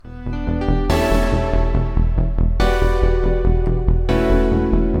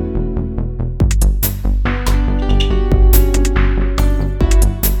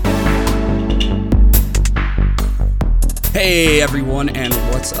Hey everyone, and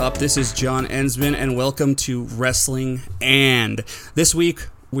what's up? This is John Ensman, and welcome to Wrestling And. This week,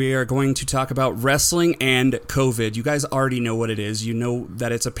 we are going to talk about wrestling and COVID. You guys already know what it is. You know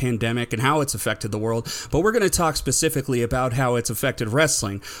that it's a pandemic and how it's affected the world, but we're going to talk specifically about how it's affected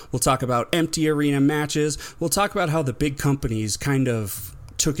wrestling. We'll talk about empty arena matches. We'll talk about how the big companies kind of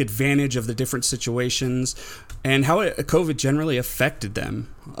took advantage of the different situations and how COVID generally affected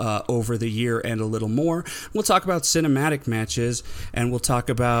them over the year and a little more. We'll talk about cinematic matches, and we'll talk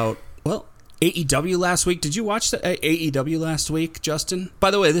about, well, AEW last week. Did you watch the AEW last week, Justin? By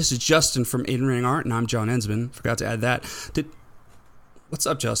the way, this is Justin from In Ring Art, and I'm John Ensman. Forgot to add that. What's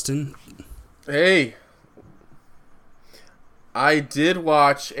up, Justin? Hey. I did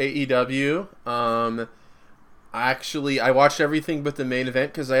watch AEW. Actually, I watched everything but the main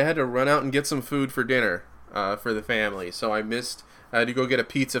event because I had to run out and get some food for dinner for the family. So I had to go get a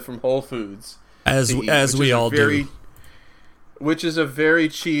pizza from Whole Foods. As we all do. Which is a very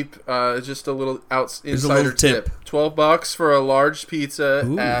cheap, just a little insider tip. $12 for a large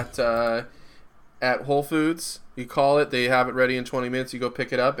pizza at Whole Foods. You call it, they have it ready in 20 minutes. You go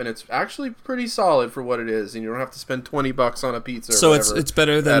pick it up, and it's actually pretty solid for what it is. And you don't have to spend $20 on a pizza. So it's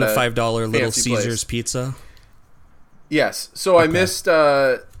better than the $5 Little Caesars pizza. Yes. So okay. I missed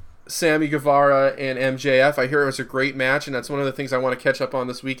Sammy Guevara and MJF. I hear it was a great match, and that's one of the things I want to catch up on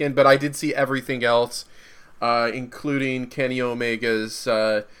this weekend. But I did see everything else. Including Kenny Omega's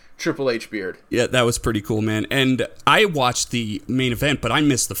Triple H beard. Yeah, that was pretty cool, man. And I watched the main event, but I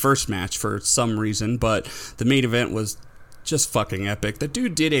missed the first match for some reason. But the main event was just fucking epic. The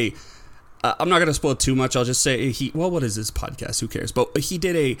dude did I'm not going to spoil too much. I'll just say what is this podcast? Who cares? But he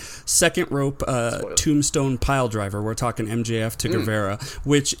did a second rope tombstone pile driver. We're talking MJF to Guevara,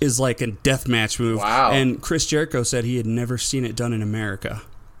 which is like a death match move. Wow. And Chris Jericho said he had never seen it done in America.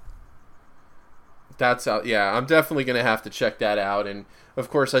 That's out. Yeah, I'm definitely going to have to check that out. And, of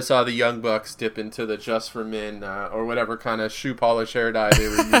course, I saw the Young Bucks dip into the Just for Men or whatever kind of shoe polish hair dye they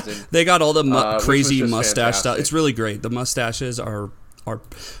were using. They got all the crazy mustache style. It's really great. The mustaches are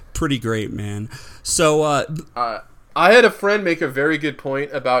pretty great, man. So I had a friend make a very good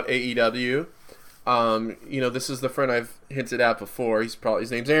point about AEW. This is the friend I've hinted at before.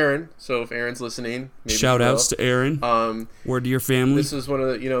 His name's Aaron. So if Aaron's listening, maybe shout outs to Aaron. Word to your family. This is one of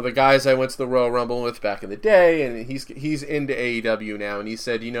the the guys I went to the Royal Rumble with back in the day, and he's into AEW now. And he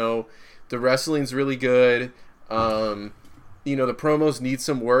said, the wrestling's really good. The promos need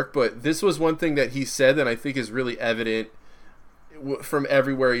some work, but this was one thing that he said that I think is really evident from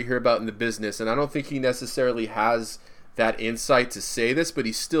everywhere you hear about in the business. And I don't think he necessarily has that insight to say this, but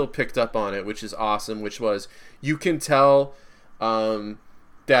he still picked up on it, which is awesome, which was you can tell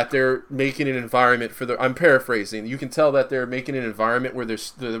that they're making an environment I'm paraphrasing, you can tell that they're making an environment where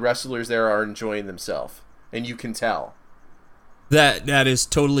the wrestlers there are enjoying themselves, and you can tell. That is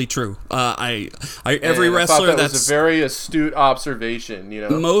totally true. Every wrestler that was a very astute observation.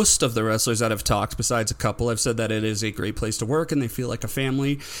 Most of the wrestlers that have talked, besides a couple, have said that it is a great place to work and they feel like a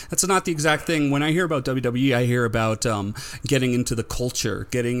family. That's not the exact thing. When I hear about WWE, I hear about getting into the culture,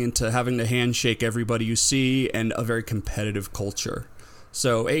 getting into having to handshake everybody you see, and a very competitive culture.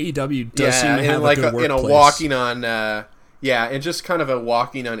 So AEW does seem to have a good workplace. Walking on. And just kind of a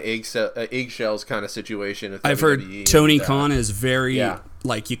walking on eggshells kind of situation. I've heard Tony Khan is very,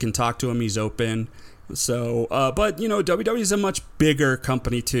 you can talk to him, he's open. So, but, WWE is a much bigger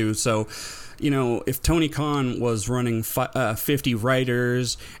company, too. So, if Tony Khan was running 50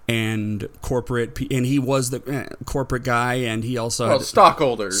 writers and corporate, and he was the corporate guy, and he also had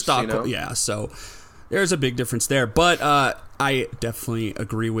stockholders. Yeah, so there's a big difference there. But I definitely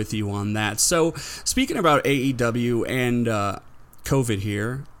agree with you on that. So, speaking about AEW and COVID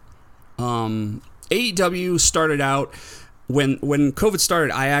here, AEW started out when COVID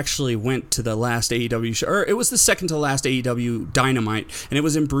started. I actually went to the last AEW show, or it was the second to last AEW Dynamite, and it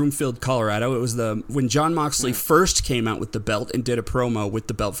was in Broomfield, Colorado. It was when Jon Moxley first came out with the belt and did a promo with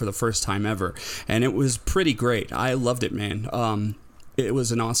the belt for the first time ever, and it was pretty great. I loved it, man. It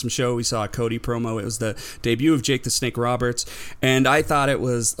was an awesome show. We saw a Cody promo. It was the debut of Jake the Snake Roberts, and I thought it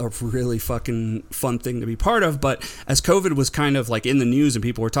was a really fucking fun thing to be part of. But as COVID was kind of like in the news and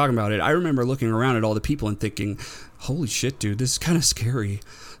people were talking about it, I remember looking around at all the people and thinking, holy shit, dude, this is kind of scary.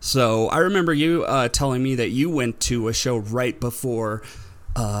 So I remember you telling me that you went to a show right before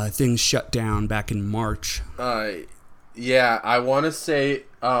things shut down back in March. Yeah, I want to say,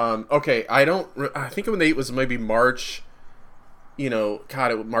 I think it was maybe March.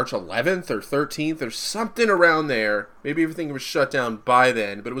 March 11th or 13th or something around there. Maybe everything was shut down by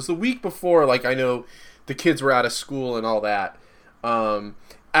then, but it was the week before, I know the kids were out of school and all that.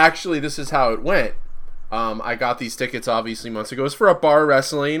 Actually, this is how it went. I got these tickets obviously months ago. It was for a bar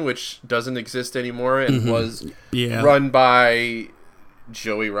wrestling, which doesn't exist anymore and was run by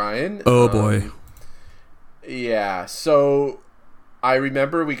Joey Ryan. Oh boy. Yeah, so I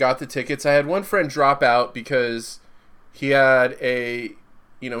remember we got the tickets. I had one friend drop out because he had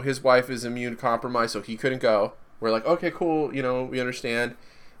his wife is immune compromised, so he couldn't go. We're like, okay, cool, we understand.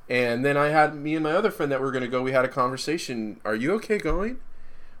 And then I had me and my other friend that were going to go. We had a conversation. Are you okay going?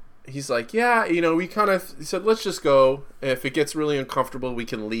 He's like, yeah, we kind of said, let's just go. If it gets really uncomfortable, we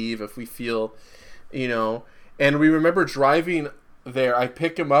can leave if we feel, And we remember driving there. I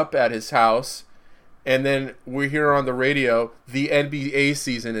picked him up at his house, and then we hear on the radio, the NBA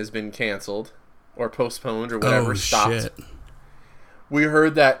season has been canceled or postponed or whatever, stopped. Shit. We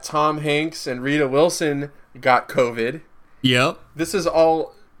heard that Tom Hanks and Rita Wilson got COVID. Yep. This is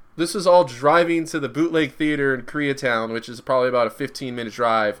all driving to the Bootleg Theater in Koreatown, which is probably about a 15-minute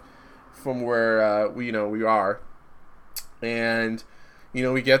drive from where we are. And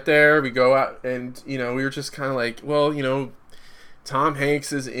we get there, we go out, and we were just kind of like, well, Tom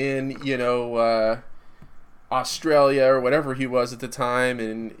Hanks is in Australia or whatever he was at the time,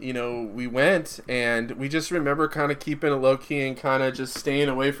 and we went, and we just remember kind of keeping a low key and kind of just staying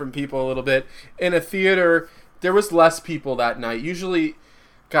away from people a little bit. In a theater, there was less people that night. Usually,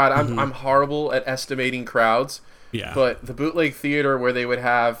 God, I'm horrible at estimating crowds. Yeah. But the Bootleg Theater, where they would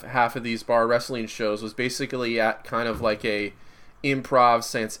have half of these bar wrestling shows, was basically at kind of like a improv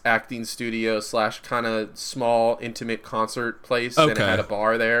sense acting studio / kind of small intimate concert place, and it had a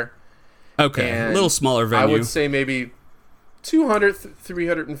bar there. Okay, a little smaller venue. I would say maybe 200,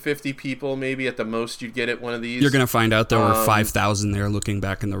 350 people, maybe at the most you'd get at one of these. You're going to find out there were 5,000 there looking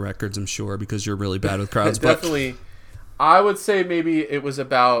back in the records, I'm sure, because you're really bad with crowds. Definitely. I would say maybe it was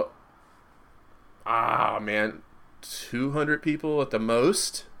about, 200 people at the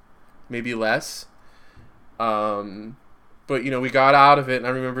most, maybe less. But, we got out of it, and I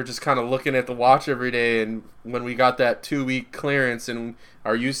remember just kind of looking at the watch every day, and when we got that 2-week clearance, and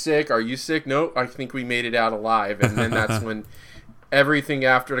are you sick? Are you sick? No, I think we made it out alive. And then that's when everything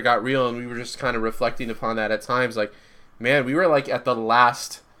after it got real, and we were just kind of reflecting upon that at times. Like, man, we were like at the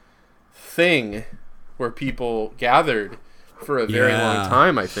last thing where people gathered for a very long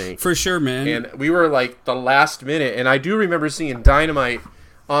time, I think. For sure, man. And we were like the last minute, and I do remember seeing Dynamite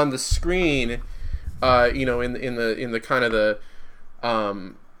on the screen, in the kind of the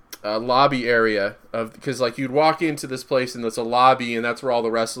lobby area of, because like you'd walk into this place and it's a lobby, and that's where all the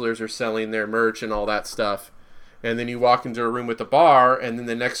wrestlers are selling their merch and all that stuff. And then you walk into a room with the bar, and then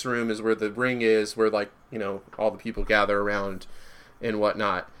the next room is where the ring is, where like all the people gather around and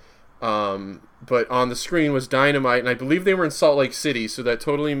whatnot. But on the screen was Dynamite, and I believe they were in Salt Lake City, so that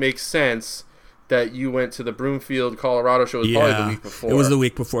totally makes sense that you went to the Broomfield, Colorado show. It was probably the week before. It was the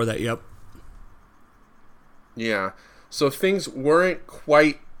week before that, yep. Yeah. So things weren't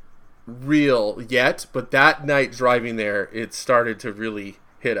quite real yet, but that night driving there, it started to really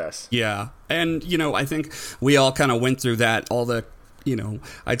hit us. Yeah. And, I think we all kind of went through that, all the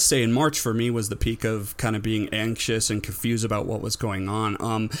I'd say in March for me was the peak of kind of being anxious and confused about what was going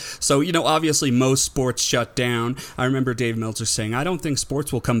on. So, obviously most sports shut down. I remember Dave Meltzer saying, I don't think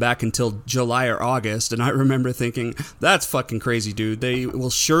sports will come back until July or August. And I remember thinking, that's fucking crazy, dude. They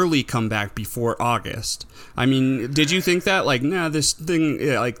will surely come back before August. I mean, did you think that? Like, nah, this thing,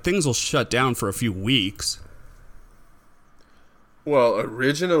 things will shut down for a few weeks. Well,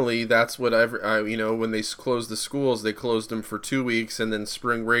 originally, that's what when they closed the schools, they closed them for 2 weeks, and then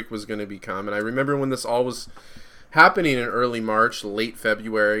spring break was going to become. And I remember when this all was happening in early March, late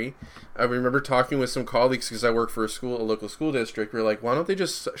February, I remember talking with some colleagues, because I work for a local school district. We're like, why don't they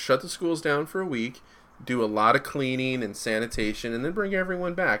just shut the schools down for a week, do a lot of cleaning and sanitation, and then bring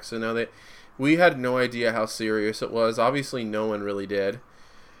everyone back? So now that we had no idea how serious it was. Obviously, no one really did.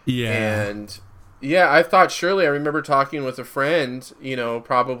 Yeah. And yeah, I thought surely. I remember talking with a friend,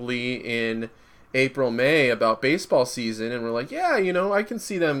 probably in April, May, about baseball season, and we're like, yeah, I can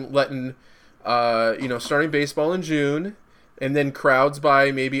see them letting, starting baseball in June, and then crowds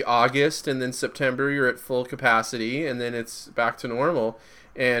by maybe August, and then September you're at full capacity, and then it's back to normal.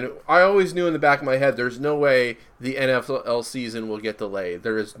 And I always knew in the back of my head, there's no way the NFL season will get delayed.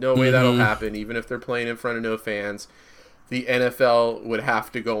 There is no way that'll happen, even if they're playing in front of no fans. The NFL would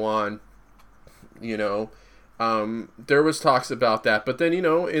have to go on. There was talks about that, but then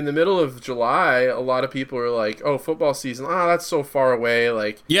in the middle of July, a lot of people are like, "Oh, football season, that's so far away."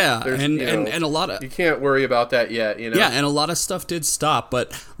 Like, yeah, and a lot of, you can't worry about that yet. Yeah, and a lot of stuff did stop,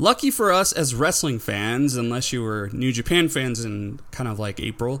 but lucky for us as wrestling fans, unless you were New Japan fans in kind of like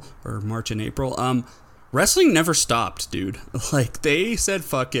April or March and April, wrestling never stopped, dude. Like, they said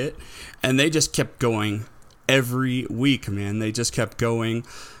fuck it, and they just kept going every week, man. They just kept going.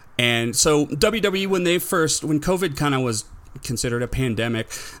 And so WWE, when COVID kind of was considered a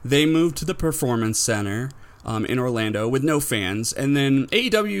pandemic, they moved to the Performance Center in Orlando with no fans. And then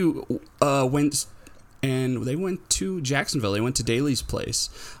AEW went... And they went to Jacksonville. They went to Daly's place.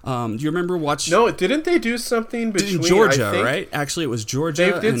 Do you remember watching? No, didn't they do something between Georgia? Right? Actually, it was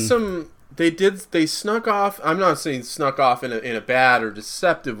Georgia. They snuck off. I'm not saying snuck off in a bad or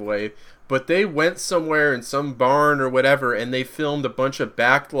deceptive way, but they went somewhere in some barn or whatever, and they filmed a bunch of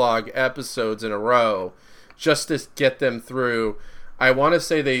backlog episodes in a row, just to get them through. I want to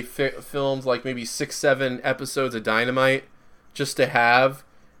say they filmed like maybe 6-7 episodes of Dynamite, just to have.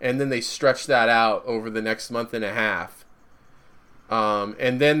 And then they stretched that out over the next month and a half.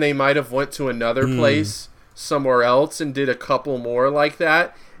 And then they might have went to another place somewhere else and did a couple more like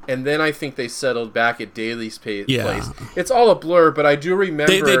that. And then I think they settled back at Daly's place. It's all a blur, but I do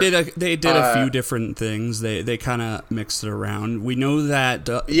remember they did a few different things. They kind of mixed it around. We know that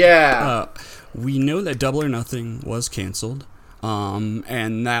Double or Nothing was canceled,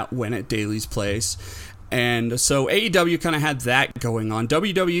 and that went at Daly's place. And so AEW kind of had that going on.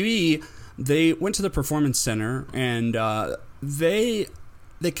 WWE, they went to the Performance Center, and they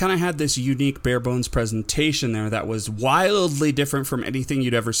kind of had this unique bare bones presentation there that was wildly different from anything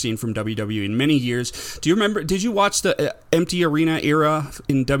you'd ever seen from WWE in many years. Do you remember? Did you watch the empty arena era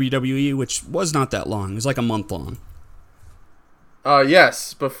in WWE, which was not that long? It was like a month long.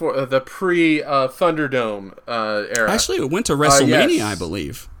 Yes, before the pre-Thunderdome era. Actually, it went to WrestleMania, yes. I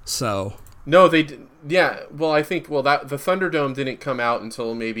believe. So no, they did. Yeah, well, I think that the Thunderdome didn't come out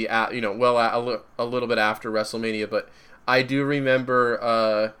until maybe a little bit after WrestleMania, but I do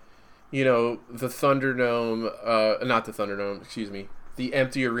remember, the Thunderdome, not the Thunderdome, excuse me, the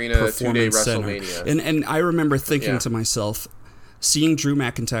empty arena 2-day WrestleMania. And I remember thinking to myself, seeing Drew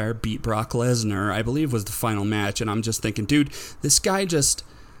McIntyre beat Brock Lesnar, I believe was the final match, and I'm just thinking, dude, this guy just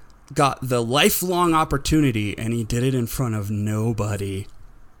got the lifelong opportunity, and he did it in front of nobody.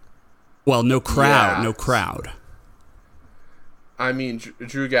 Well, no crowd. I mean,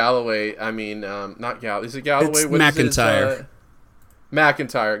 Drew Galloway. I mean, not Galloway. Is it Galloway? It's McIntyre.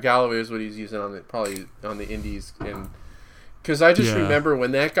 McIntyre. Galloway is what he's using probably on the Indies, and because I just remember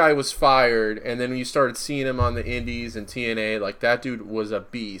when that guy was fired, and then you started seeing him on the Indies and TNA. Like, that dude was a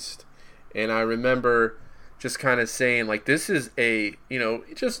beast, and I remember just kind of saying, like, this is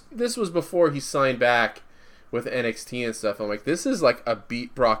this was before he signed back with NXT and stuff. I'm like, this is like a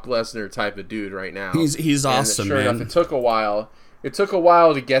beat Brock Lesnar type of dude right now. He's awesome, sure man. Enough, it took a while. It took a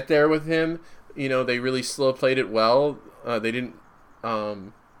while to get there with him. They really slow played it well. They didn't, they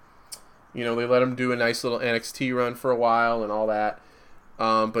let him do a nice little NXT run for a while and all that.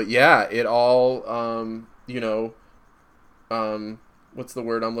 But yeah, it all, what's the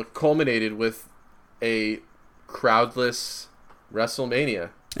word culminated with a crowdless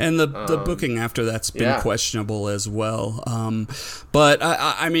WrestleMania. And the booking after that's been questionable as well. But,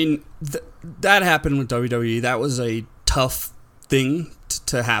 I mean, that happened with WWE. That was a tough thing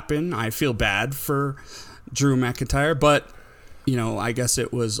to happen. I feel bad for Drew McIntyre, but, I guess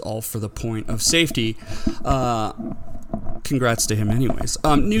it was all for the point of safety. Congrats to him anyways.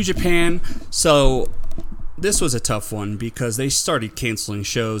 New Japan, so this was a tough one because they started canceling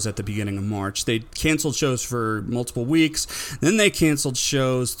shows at the beginning of March. They canceled shows for multiple weeks. Then they canceled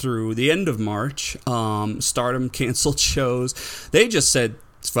shows through the end of March. Stardom canceled shows. They just said,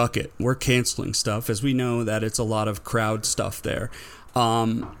 fuck it, we're canceling stuff, as we know that it's a lot of crowd stuff there.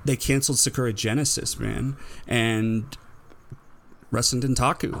 They canceled Sakura Genesis, man, and Wrestling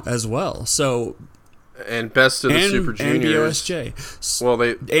Dontaku as well. So... And Best of the Super Juniors. And BOSJ. Well,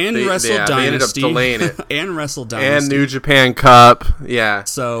 they ended up delaying it. And Wrestle Dynasty. And New Japan Cup. Yeah.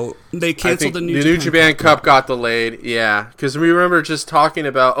 So they canceled the New Japan Cup got delayed. Yeah. Because we remember just talking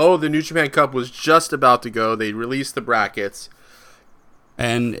about, the New Japan Cup was just about to go. They released the brackets.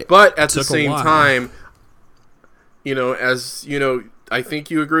 But at the same time, I think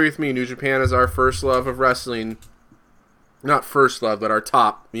you agree with me. New Japan is our first love of wrestling. Not first love, but our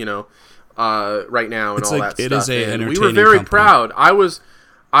top, right now and all that stuff. It is an entertaining we were very company. Proud. I was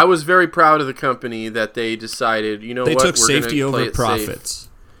very proud of the company that they decided, they took safety over profits.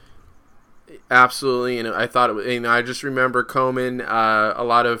 Safe. Absolutely, I thought it was. I just remember Komen, a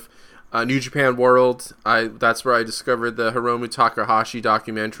lot of New Japan World. That's where I discovered the Hiromu Takahashi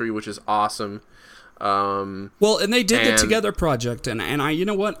documentary, which is awesome. Well, and they did the Together Project, and you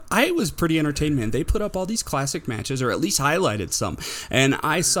know what? I was pretty entertained, man. They put up all these classic matches, or at least highlighted some. And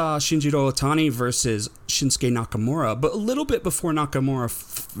I saw Shinjiro Otani versus Shinsuke Nakamura, but a little bit before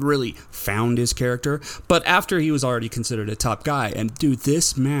Nakamura really found his character, but after he was already considered a top guy. And dude,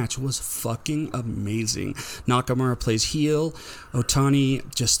 this match was fucking amazing. Nakamura plays heel,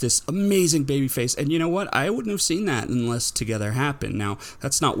 Otani just this amazing babyface, and you know what? I wouldn't have seen that unless Together happened. Now,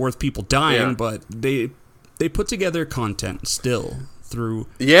 that's not worth people dying, but they put together content still through.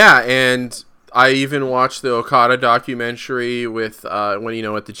 Yeah, and I even watched the Okada documentary with when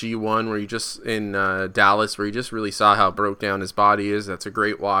at the G1 where you just in Dallas where you just really saw how broke down his body is. That's a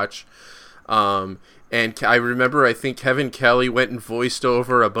great watch. And I remember I think Kevin Kelly went and voiced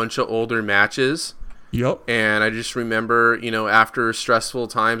over a bunch of older matches. Yep. And I just remember, after stressful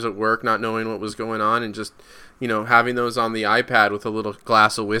times at work, not knowing what was going on, and just having those on the iPad with a little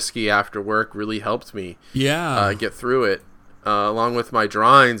glass of whiskey after work really helped me get through it. Along with my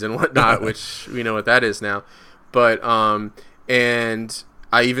drawings and whatnot, which we know what that is now. But and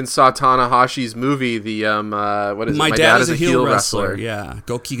I even saw Tanahashi's movie, the what is it? My Dad is a heel wrestler. Yeah,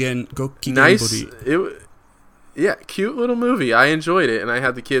 Gokigen nice. Buri. Cute little movie. I enjoyed it, and I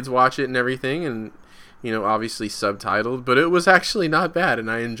had the kids watch it and everything, and obviously subtitled, but it was actually not bad, and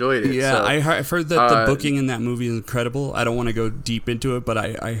I enjoyed it. Yeah, so, I've heard that the booking in that movie is incredible. I don't want to go deep into it, but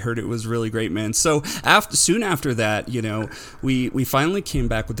I heard it was really great, man. So soon after that, we finally came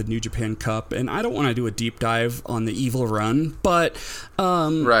back with the New Japan Cup, and I don't want to do a deep dive on the Evil Run, but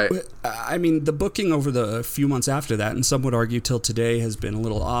right. I mean, the booking over the few months after that, and some would argue till today, has been a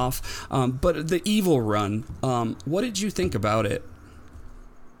little off. But the Evil Run, what did you think about it?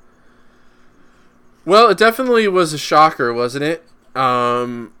 Well, it definitely was a shocker, wasn't it?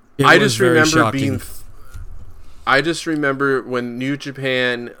 I just remember when New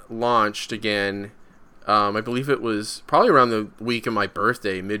Japan launched again. I believe it was probably around the week of my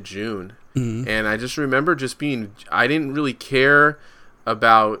birthday, mid-June. Mm-hmm. And I just remember I didn't really care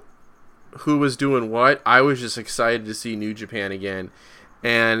about who was doing what. I was just excited to see New Japan again.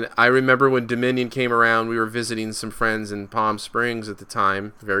 And I remember when Dominion came around, we were visiting some friends in Palm Springs at the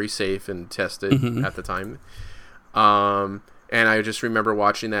time, very safe and tested at the time. And I just remember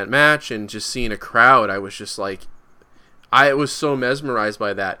watching that match and just seeing a crowd. I was just like, I was so mesmerized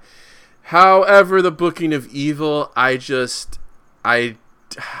by that. However, the booking of Evil, I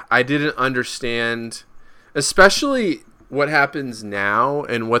didn't understand, especially what happens now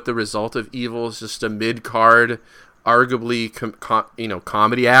and what the result of Evil is, just a mid-card, arguably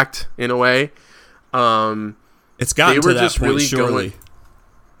comedy act in a way. It's gotten to that point, really surely.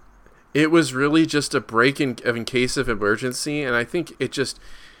 It was really just a break in case of emergency, and I think what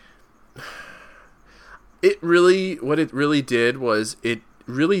it really did was it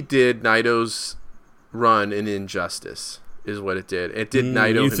really did Naito's run an injustice, is what it did. It did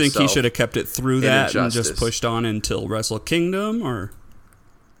Naito himself. You think he should have kept it through that and just pushed on until Wrestle Kingdom, or?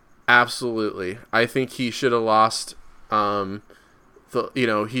 Absolutely. I think he should have lost although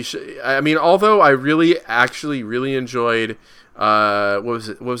I really enjoyed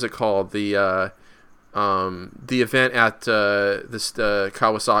what was it called? The event at this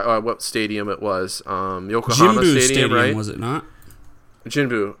Kawasaki, what stadium it was? Yokohama Jinbu Stadium, right? Was it not?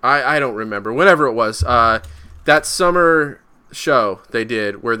 Jinbu. I don't remember. Whatever it was. That summer show they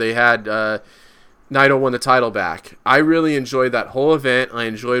did where they had Naito won the title back. I really enjoyed that whole event. I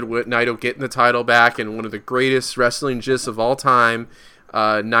enjoyed Naito getting the title back, and one of the greatest wrestling gists of all time,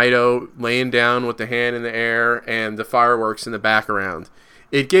 Naito laying down with the hand in the air and the fireworks in the background.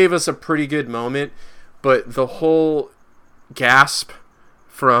 It gave us a pretty good moment, but the whole gasp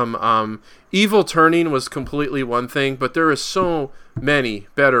from Evil turning was completely one thing, but there are so many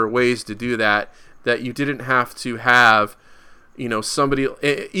better ways to do that you didn't have to have somebody.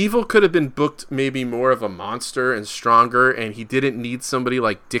 Evil could have been booked maybe more of a monster and stronger, and he didn't need somebody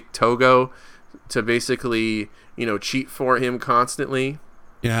like Dick Togo to basically cheat for him constantly.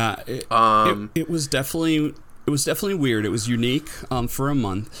 Yeah, it was definitely weird. It was unique for a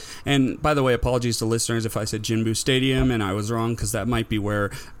month. And by the way, apologies to listeners if I said Jinbu Stadium and I was wrong, because that might be where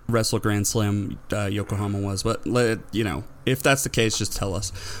Wrestle Grand Slam Yokohama was. But if that's the case, just tell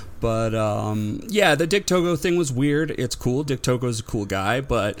us. But the Dick Togo thing was weird. It's cool. Dick Togo's a cool guy,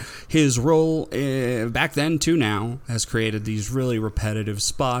 but his role back then to now has created these really repetitive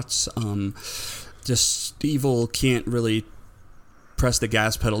spots. Just Evil can't really press the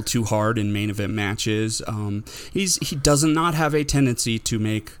gas pedal too hard in main event matches. He does not have a tendency to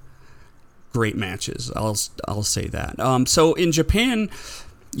make great matches. I'll say that. So in Japan,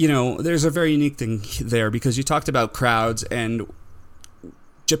 there's a very unique thing there, because you talked about crowds, and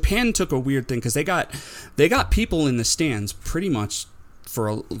Japan took a weird thing because they got people in the stands pretty much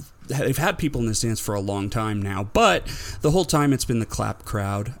for they've had people in the stands for a long time now, but the whole time it's been the clap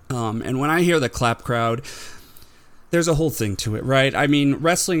crowd. And when I hear the clap crowd, there's a whole thing to it, right? I mean,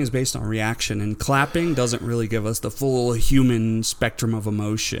 wrestling is based on reaction, and clapping doesn't really give us the full human spectrum of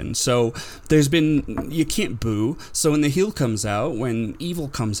emotion. So you can't boo. So when the heel comes out, when Evil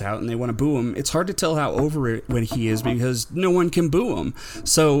comes out and they want to boo him, it's hard to tell how over it when he is because no one can boo him.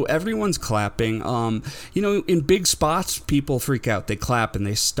 So everyone's clapping. In big spots, people freak out. They clap and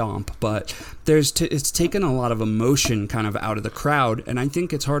they stomp, but it's taken a lot of emotion kind of out of the crowd, and I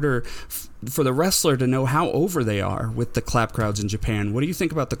think it's harder for the wrestler to know how over they are with the clap crowds in Japan. What do you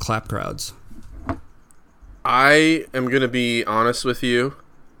think about the clap crowds? I am going to be honest with you.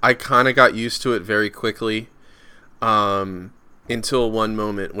 I kind of got used to it very quickly until one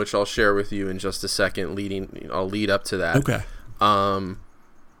moment, which I'll share with you in just a second. I'll lead up to that. Okay.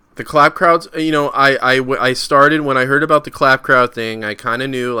 The clap crowds, I started when I heard about the clap crowd thing. I kind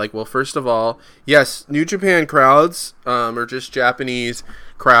of knew, well, first of all, yes, New Japan crowds or just Japanese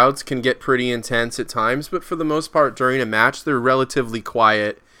crowds can get pretty intense at times, but for the most part, during a match, they're relatively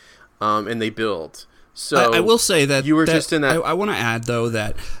quiet and they build. So I will say that you were just in that. I want to add though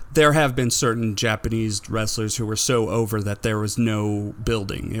that there have been certain Japanese wrestlers who were so over that there was no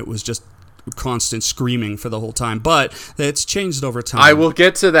building. It was just constant screaming for the whole time, but it's changed over time. I will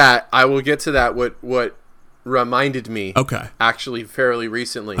get to that. What reminded me, okay, actually fairly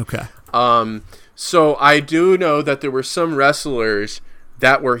recently. Okay. So I do know that there were some wrestlers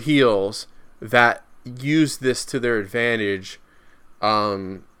that were heels that used this to their advantage,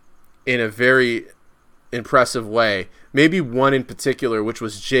 in a very impressive way. Maybe one in particular, which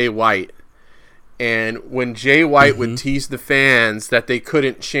was Jay White. And when Jay White would tease the fans that they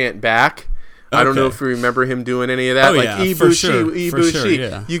couldn't chant back, I don't know if you remember him doing any of that. Oh, yeah, Ibushi, for sure. Ibushi. For sure,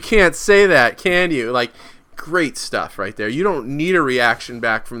 yeah. You can't say that, can you? Great stuff right there. You don't need a reaction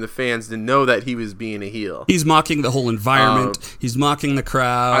back from the fans to know that he was being a heel. He's mocking the whole environment. He's mocking the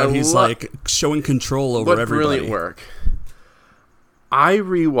crowd. He's showing control over everybody. Brilliant work. I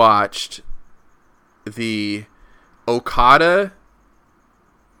rewatched the Okada.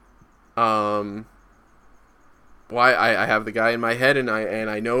 I have the guy in my head, and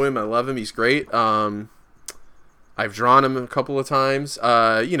I know him. I love him. He's great. I've drawn him a couple of times.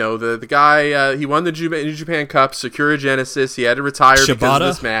 The guy, he won the New Japan Cup, Sakura Genesis. He had to retire because of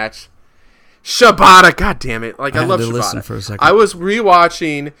this match. Shibata, god damn it! I love Shibata. Listen for a second. I was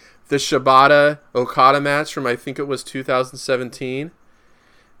rewatching the Shibata Okada match from I think it was 2017.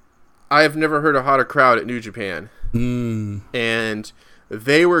 I have never heard a hotter crowd at New Japan, and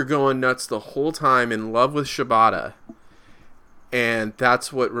they were going nuts the whole time, in love with Shibata, and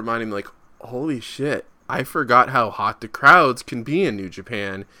that's what reminded me, holy shit. I forgot how hot the crowds can be in New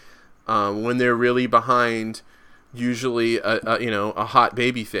Japan when they're really behind, usually a hot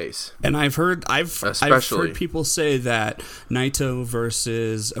baby face. And I've heard people say that Naito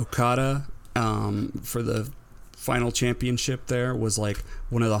versus Okada for the final championship there was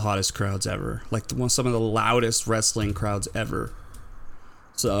one of the hottest crowds ever, some of the loudest wrestling crowds ever.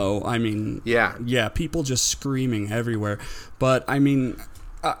 So I mean, yeah, people just screaming everywhere. But I mean,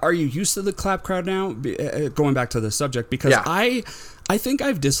 are you used to the clap crowd now? Going back to the subject, because I think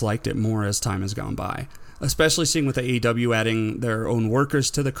I've disliked it more as time has gone by, especially seeing with the AEW adding their own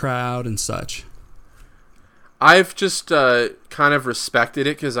workers to the crowd and such. I've just kind of respected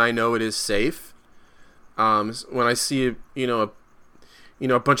it because I know it is safe. When I see a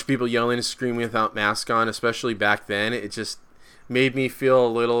bunch of people yelling and screaming without masks on, especially back then, it just made me feel a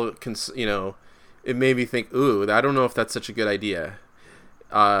little, it made me think, ooh, I don't know if that's such a good idea.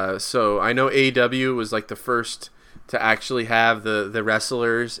 So I know AEW was the first to actually have the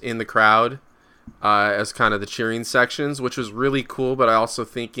wrestlers in the crowd as kind of the cheering sections, which was really cool. But I also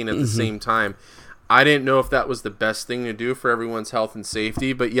thinking at the same time, I didn't know if that was the best thing to do for everyone's health and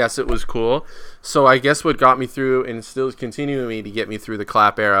safety. But yes, it was cool. So I guess what got me through and still is continuing to get me through the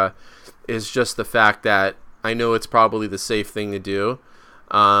clap era is just the fact that I know it's probably the safe thing to do.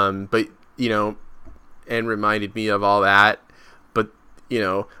 But and reminded me of all that.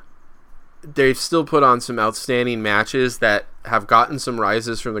 They've still put on some outstanding matches that have gotten some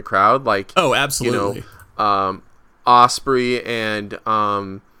rises from the crowd, oh, absolutely, Osprey and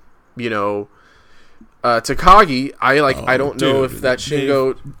Takagi. I don't know if that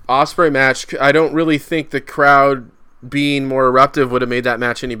Shingo Osprey match. I don't really think the crowd being more eruptive would have made that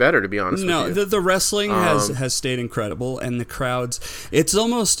match any better, to be honest with you. The wrestling has stayed incredible, and the crowds, it's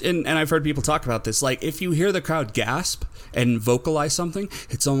almost, and I've heard people talk about this, if you hear the crowd gasp and vocalize something,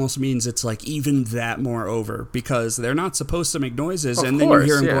 it almost means it's even that more over, because they're not supposed to make noises, then you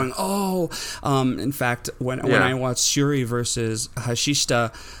hear them going, oh. In fact, when I watched Shuri versus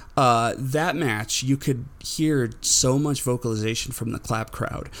Hashishita, that match, you could hear so much vocalization from the clap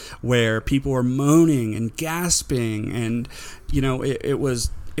crowd, where people were moaning and gasping, and it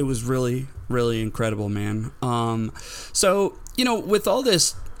was really, really incredible, man. So with all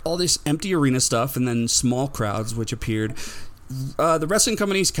this empty arena stuff and then small crowds which appeared, the wrestling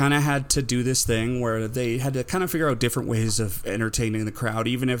companies kind of had to do this thing where they had to kind of figure out different ways of entertaining the crowd,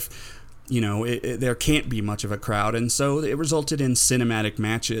 even if there can't be much of a crowd. And so it resulted in cinematic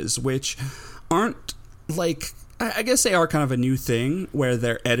matches, which aren't like, I guess they are kind of a new thing where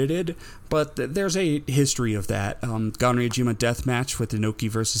they're edited, but there's a history of that. Ganryujima Death Match with Inoki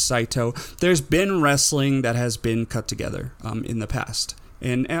versus Saito. There's been wrestling that has been cut together in the past.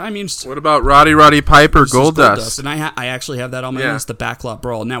 And I mean, what about Roddy Piper Goldust? And I actually have that on my list, the Backlot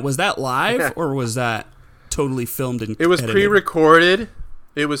Brawl. Now, was that live or was that totally filmed and It was edited? pre-recorded.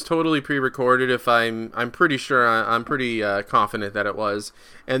 It was totally pre-recorded. If I'm pretty sure, I'm pretty confident that it was.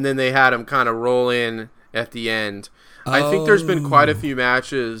 And then they had him kind of roll in at the end. I think there's been quite a few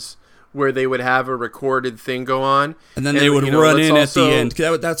matches where they would have a recorded thing go on, and then they would run in at the end.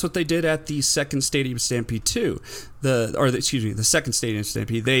 That's what they did at the second Stadium Stampede too. The second Stadium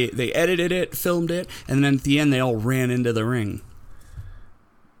Stampede. They edited it, filmed it, and then at the end they all ran into the ring.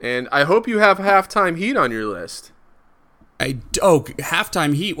 And I hope you have Halftime Heat on your list.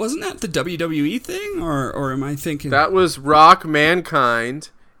 Halftime Heat, wasn't that the WWE thing, or am I thinking that was Rock Mankind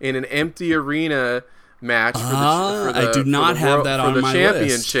in an empty arena match for the I do not have that on my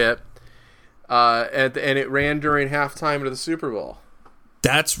championship. And it ran during halftime of the Super Bowl.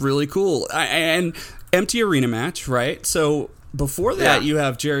 That's really cool. And empty arena match, right? So before that, you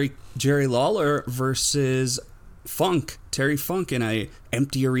have Jerry Lawler versus Terry Funk in a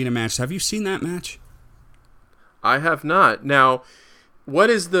empty arena match. Have you seen that match? I have not. Now, what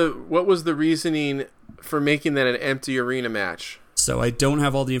was the reasoning for making that an empty arena match? So I don't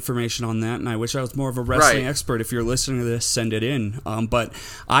have all the information on that, and I wish I was more of a wrestling expert. If you're listening to this, send it in. But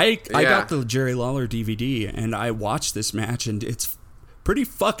I got the Jerry Lawler DVD, and I watched this match, and it's pretty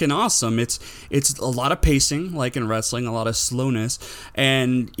fucking awesome. It's a lot of pacing, like in wrestling, a lot of slowness,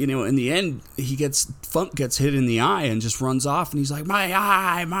 and in the end, Funk gets hit in the eye and just runs off, and he's like, my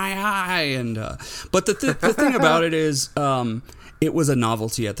eye, and but the thing about it is, it was a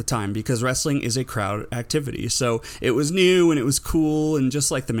novelty at the time because wrestling is a crowd activity. So it was new and it was cool, and just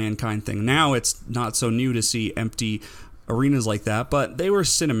like the Mankind thing. Now it's not so new to see empty arenas like that, but they were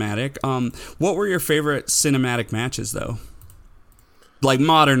cinematic. What were your favorite cinematic matches, though? Like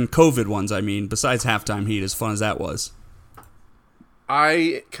modern COVID ones, I mean, besides Halftime Heat, as fun as that was.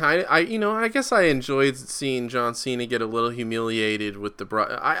 I guess I enjoyed seeing John Cena get a little humiliated with the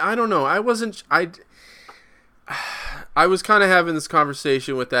I don't know. I was kind of having this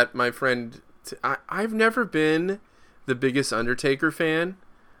conversation with my friend. I've never been the biggest Undertaker fan.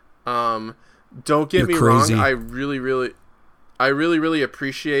 Don't get me wrong. I really, really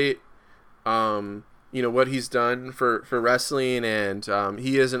appreciate, what he's done for wrestling, and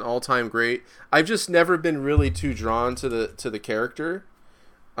he is an all-time great. I've just never been really too drawn to the character.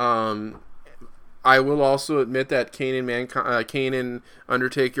 I will also admit that Kane and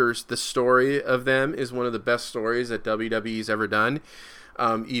Undertaker's, the story of them is one of the best stories that WWE's ever done.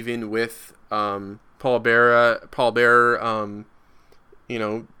 Even with Paul Bearer,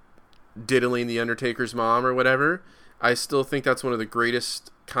 diddling the Undertaker's mom or whatever, I still think that's one of the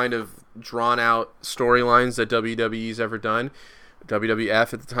greatest kind of drawn out storylines that WWE's ever done.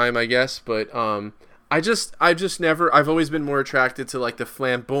 WWF at the time, I guess, but I've always been more attracted to like the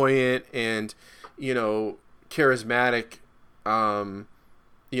flamboyant and charismatic,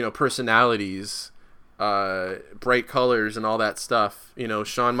 personalities, bright colors and all that stuff.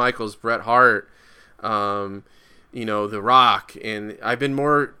 Shawn Michaels, Bret Hart, The Rock, and I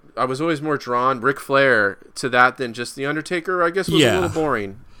was always more drawn, Ric Flair, to that than just The Undertaker. I guess was a little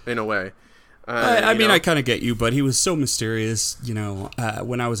boring in a way. I mean, I kind of get you, but he was so mysterious.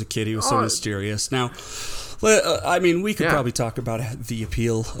 When I was a kid, he was so mysterious. Now, we could probably talk about the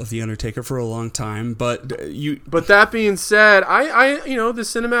appeal of The Undertaker for a long time, but But that being said, the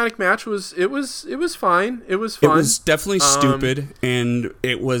cinematic match was fine. It was fun. It was definitely stupid, and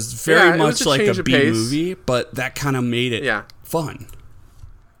it was very much like a B movie, but that kind of made it fun.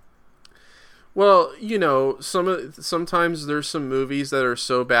 Well, sometimes there's some movies that are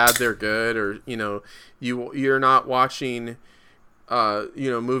so bad they're good, or you're not watching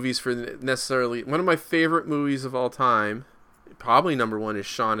movies for necessarily. One of my favorite movies of all time, probably number one, is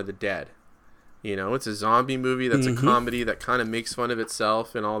Shaun of the Dead. It's a zombie movie that's a comedy that kind of makes fun of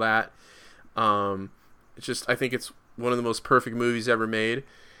itself and all that. It's just, I think it's one of the most perfect movies ever made.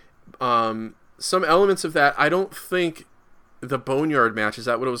 Some elements of that I don't think the Boneyard match. Is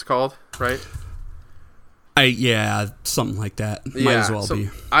that what it was called? Right? Yeah, something like that. Might as well be.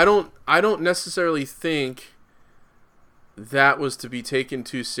 I don't necessarily think that was to be taken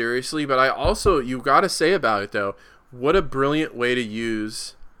too seriously, but I also, you got to say about it though, what a brilliant way to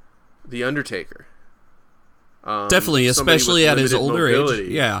use the Undertaker. Definitely, especially at his older mobility.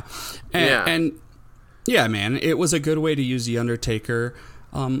 age. Yeah. And yeah, man, it was a good way to use the Undertaker.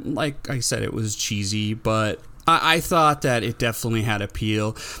 Like I said, it was cheesy, but I thought that it definitely had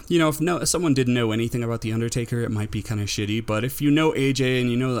appeal. You know, if someone didn't know anything about the Undertaker, it might be kind of shitty. But if you know AJ and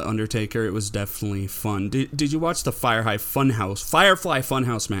you know the Undertaker, it was definitely fun. Did you watch the Firefly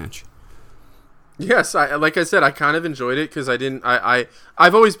Funhouse match? Yes, like I said, I kind of enjoyed it because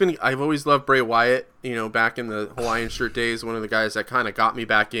I've always loved Bray Wyatt. You know, back in the Hawaiian Shirt days, one of the guys that kind of got me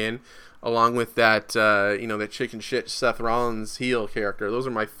back in, along with that that chicken shit Seth Rollins heel character. Those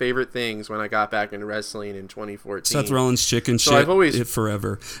are my favorite things when I got back into wrestling in 2014. Seth Rollins chicken shit. I've always it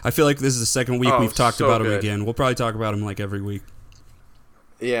forever. I feel like this is the second week we've talked about him again. We'll probably talk about him like every week.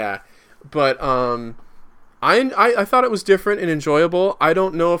 Yeah, but I thought it was different and enjoyable. I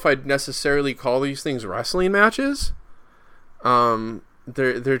don't know if I'd necessarily call these things wrestling matches.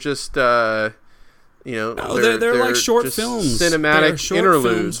 They're just they're like short films, cinematic short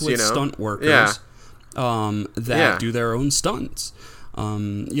interludes films with stunt workers. That do their own stunts.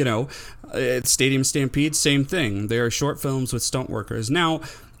 At Stadium Stampede, same thing. They are short films with stunt workers. Now,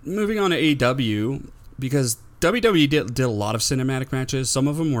 moving on to AEW, because WWE did a lot of cinematic matches. Some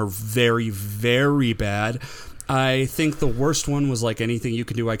of them were very, very bad. I think the worst one was like Anything You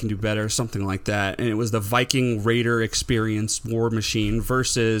Can Do, I Can Do Better, something like that. And it was the Viking Raider Experience War Machine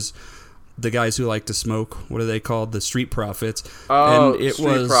versus the guys who like to smoke. What are they called? The Street Profits. Oh, and it Street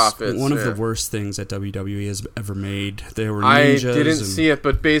was Profits, one of the worst things that WWE has ever made. They were ninjas. I didn't see it,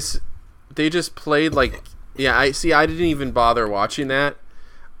 but they just played like... Yeah, I didn't even bother watching that.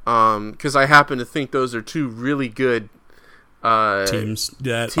 Because I happen to think those are two really good teams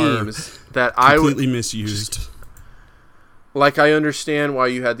that I would completely misused. Like, I understand why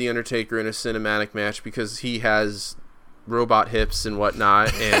you had the Undertaker in a cinematic match because he has robot hips and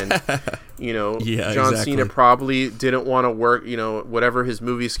whatnot, and John Cena probably didn't want to work. Whatever his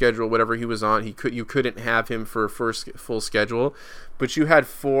movie schedule, whatever he was on, you couldn't have him for a first full schedule, but you had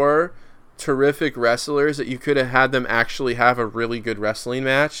 4 terrific wrestlers that you could have had them actually have a really good wrestling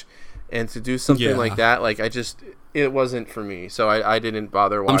match, and to do something like that, like it wasn't for me, so I didn't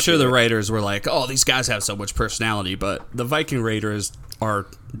bother watching. I'm sure the writers were like, oh, these guys have so much personality, but the Viking Raiders are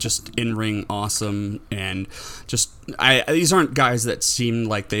just in-ring awesome, and these aren't guys that seem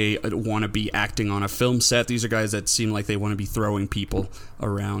like they want to be acting on a film set. These are guys that seem like they want to be throwing people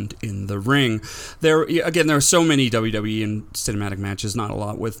around in the ring. There are so many WWE and cinematic matches, not a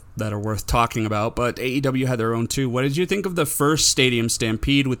lot that are worth talking about, but AEW had their own too. What did you think of the first Stadium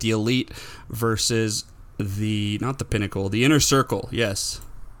Stampede with the Elite versus not the Pinnacle, the Inner Circle? Yes.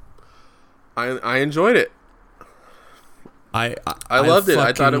 I enjoyed it. I loved it.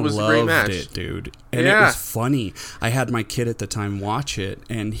 I thought it was a great match, dude. And it was funny. I had my kid at the time watch it,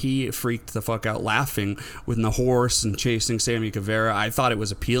 and he freaked the fuck out laughing with the horse and chasing Sammy Guevara. I thought it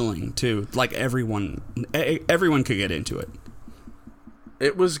was appealing too. Like everyone could get into it.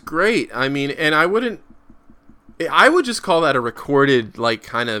 It was great. I mean, and I would just call that a recorded like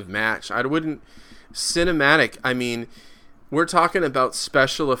kind of match. I wouldn't cinematic. I mean, we're talking about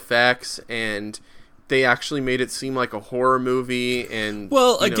special effects, and they actually made it seem like a horror movie, and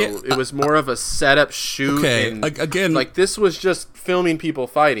it was more of a setup shoot. Okay, and, again, like this was just filming people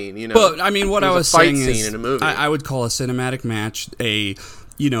fighting. But I mean, what I was saying is, in a movie. I would call a cinematic match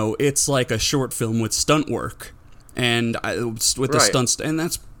it's like a short film with stunt work, and with the stunts, and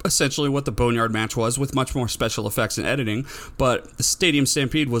that's essentially what the Boneyard match was, with much more special effects and editing. But the Stadium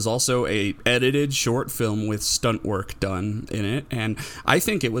Stampede was also a edited short film with stunt work done in it, and I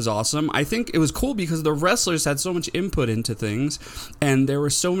think it was awesome. I think it was cool because the wrestlers had so much input into things, and there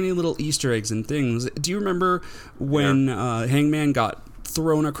were so many little Easter eggs and things. Do you remember when Hangman got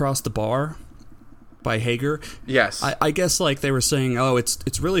thrown across the bar by Hager? Yes. I guess like they were saying, oh,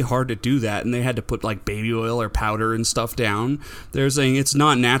 it's really hard to do that, and they had to put like baby oil or powder and stuff down. They're saying it's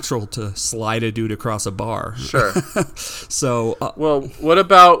not natural to slide a dude across a bar. Sure. So well, what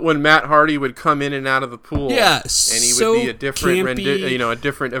about when Matt Hardy would come in and out of the pool? Yeah, and he would be a different a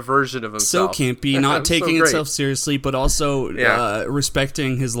different version of himself. So campy, not taking itself seriously, but also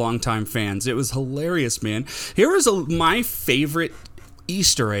respecting his longtime fans. It was hilarious, man. Here was my favorite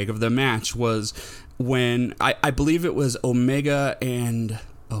Easter egg of the match was when I believe it was Omega and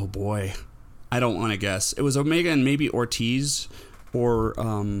oh boy, I don't want to guess. It was Omega and maybe Ortiz or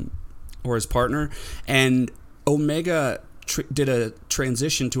his partner, and Omega did a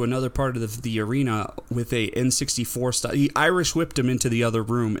transition to another part of the arena with a N64 style. He Irish whipped him into the other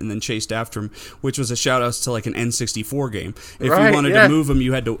room and then chased after him, which was a shout out to like an N64 game. If you wanted to move them,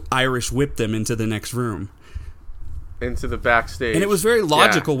 you had to Irish whip them into the next room. Into the backstage. And it was very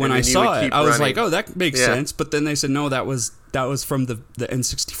logical when I saw it. I was running. like, oh, that makes sense. But then they said, no, that was from the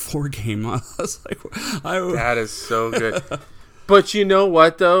N64 game. I was like, that is so good. But you know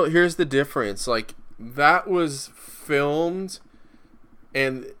what, though? Here's the difference. Like, that was filmed,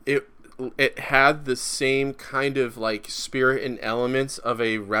 and it had the same kind of, like, spirit and elements of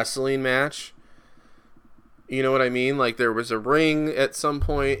a wrestling match. You know what I mean? Like, there was a ring at some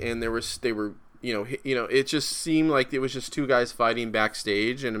point, and they were it just seemed like it was just two guys fighting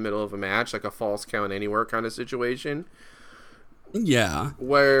backstage in the middle of a match, like a false count anywhere kind of situation. Yeah,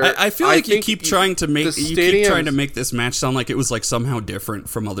 where I feel like you keep trying to make this match sound like it was like somehow different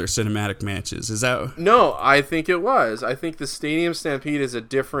from other cinematic matches. Is that? No, I think it was. I think the Stadium Stampede is a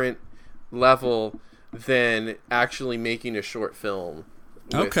different level than actually making a short film.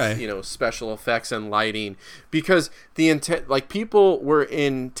 With, special effects and lighting, because the intent, like, people were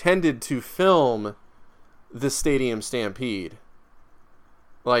intended to film the Stadium Stampede.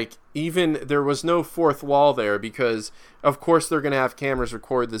 Like, even there was no fourth wall there, because of course they're going to have cameras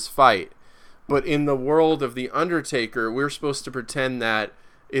record this fight. But in the world of The Undertaker, we're supposed to pretend that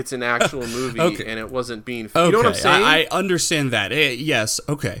it's an actual movie and it wasn't being... Okay. You know what I'm saying? I understand that. Yes,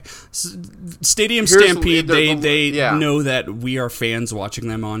 okay. Stadium Stampede, they know that we are fans watching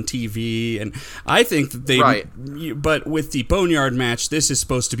them on TV, and I think that they... Right. But with the Boneyard match, this is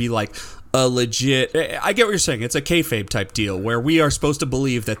supposed to be like a legit... I get what you're saying. It's a kayfabe type deal, where we are supposed to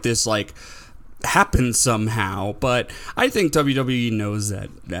believe that this, like, happened somehow, but I think WWE knows that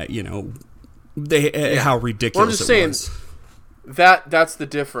how ridiculous it was. That's the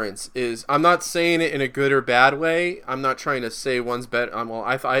difference. Is I'm not saying it in a good or bad way. I'm not trying to say one's better.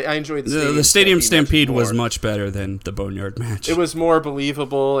 I enjoyed the Stadium Stampede was much better than the Boneyard match. It was more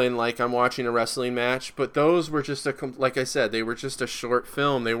believable, and like I'm watching a wrestling match. But those were just like I said, they were just a short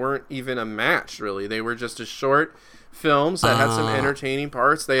film. They weren't even a match, really. They were just a short films that had some entertaining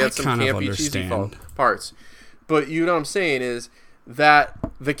parts. They had some campy, cheesy parts. But you know what I'm saying is that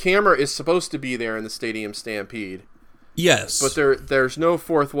the camera is supposed to be there in the Stadium Stampede. Yes. But there's no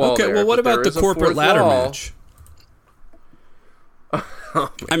fourth wall there. Okay, well, what about the corporate ladder match?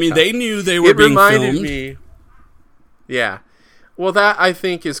 I mean, they knew they were being filmed. It reminded me... Yeah. Well, that, I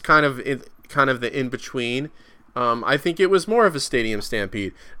think, is kind of the in-between. I think it was more of a Stadium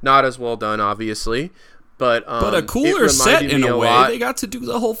Stampede. Not as well done, obviously. But a cooler set in a way. They got to do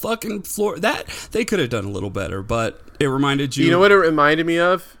the whole fucking floor. That they could have done a little better, but it reminded you... You know what it reminded me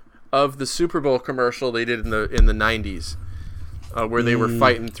of? Of the Super Bowl commercial they did in the 90s, where they were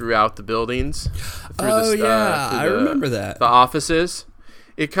fighting throughout the buildings. I remember that. The offices.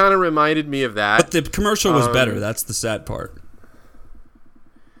 It kind of reminded me of that. But the commercial was better. That's the sad part.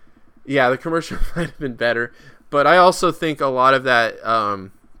 Yeah, the commercial might have been better. But I also think a lot of that,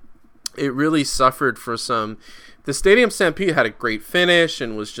 it really suffered for some... The Stadium Stampede had a great finish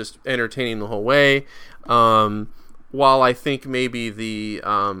and was just entertaining the whole way. While I think maybe the...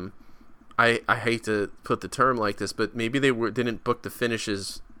 I hate to put the term like this, but maybe they didn't book the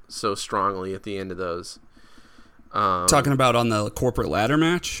finishes so strongly at the end of those. Talking about on the corporate ladder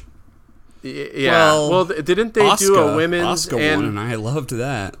match? Yeah. Well, didn't they do a women's... Asuka won, and I loved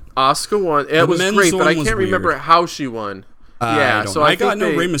that. Asuka won. It was great, but I can't remember how she won. I got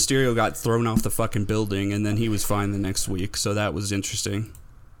Rey Mysterio got thrown off the fucking building, and then he was fine the next week, so that was interesting.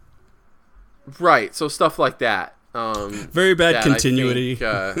 Right, so stuff like that. Very bad continuity.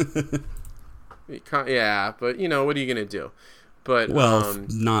 Yeah, but what are you gonna do? But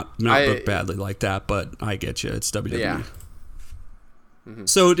not booked badly like that. But I get you. It's WWE. Yeah. Mm-hmm.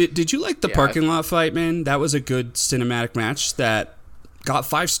 So did you like the parking lot fight, man? That was a good cinematic match that got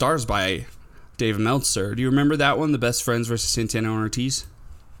 5 stars by Dave Meltzer. Do you remember that one? The Best Friends versus Santana and Ortiz.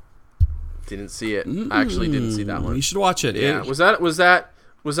 Didn't see it. I actually didn't see that one. You should watch it. Yeah.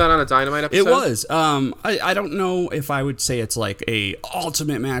 Was that on a Dynamite episode? It was. I don't know if I would say it's like a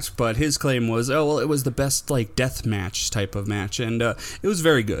ultimate match, but his claim was, it was the best like death match type of match, and it was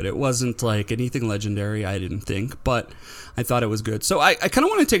very good. It wasn't like anything legendary, I didn't think, but I thought it was good. So I kind of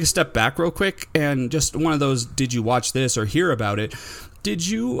want to take a step back real quick and just one of those, did you watch this or hear about it? Did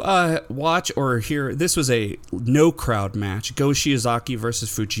you watch or hear? This was a no crowd match. Go Shiozaki versus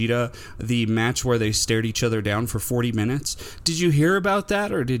Fujita, the match where they stared each other down for 40 minutes. Did you hear about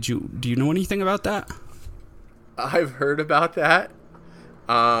that, or do you know anything about that? I've heard about that.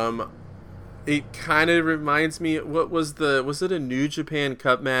 It kind of reminds me. Was it a New Japan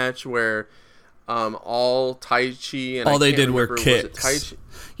Cup match where all Tai Chi, and all I they can't did were remember, was it kicks. Tai Chi?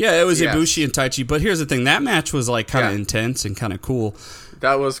 Yeah, it was Yes. Ibushi and Taichi. But here's the thing: that match was like kind of intense and kind of cool.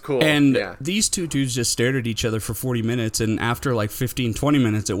 That was cool. And yeah. these two dudes just stared at each other for 40 minutes, and after like 15, 20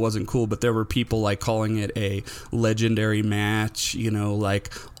 minutes, it wasn't cool, but there were people like calling it a legendary match, you know,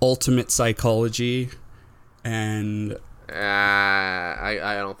 like ultimate psychology, and...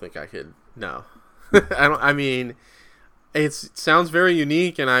 I don't think I could, no. I mean, it sounds very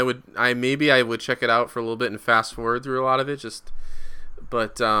unique, and I would check it out for a little bit and fast forward through a lot of it,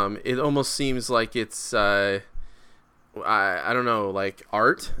 but it almost seems like it's... I don't know, like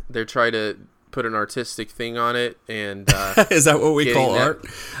art. They're trying to put an artistic thing on it, and is that what we call art?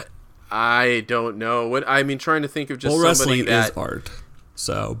 I don't know. Trying to think of just well, somebody wrestling that is art.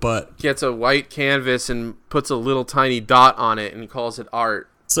 So, but gets a white canvas and puts a little tiny dot on it and calls it art.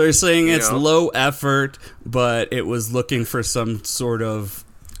 So you're saying it's know? low effort, but it was looking for some sort of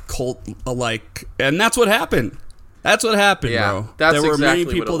cult like, and that's what happened. That's what happened, bro. There were exactly many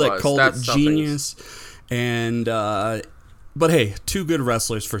people that called it genius. And but hey, two good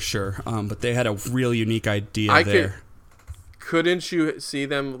wrestlers for sure. But they had a real unique idea there. Couldn't you see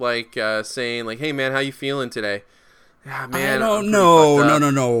them like saying like, "Hey man, how you feeling today?" Yeah, man. I don't know.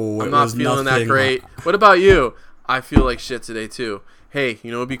 No. I'm not feeling that great. What about you? I feel like shit today too. Hey,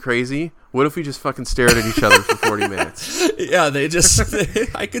 you know what'd be crazy? What if we just fucking stared at each other for 40 minutes? Yeah,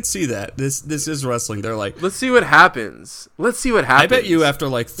 I could see that. This is wrestling. They're like, let's see what happens. I bet you after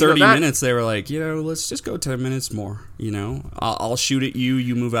like 30 minutes, they were like, let's just go 10 minutes more. I'll shoot at you.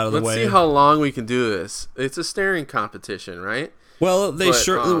 You move out of the way. Let's see how long we can do this. It's a staring competition, right? Well,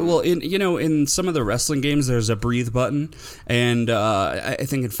 in some of the wrestling games, there's a breathe button, and I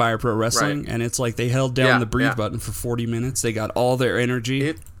think in Fire Pro Wrestling, and it's like they held down the breathe button for 40 minutes. They got all their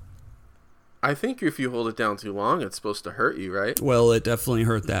energy. I think if you hold it down too long, it's supposed to hurt you, right? Well, it definitely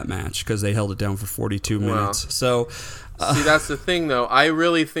hurt that match because they held it down for 42 minutes. So, see, that's the thing, though. I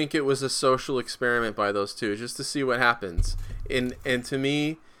really think it was a social experiment by those two, just to see what happens. And to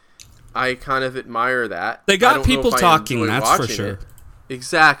me, I kind of admire that. They got people talking, that's for sure.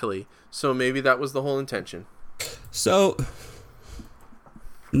 Exactly. So maybe that was the whole intention. So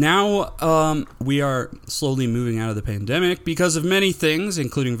now we are slowly moving out of the pandemic because of many things,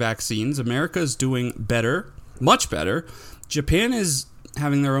 including vaccines. America is doing better, much better. Japan is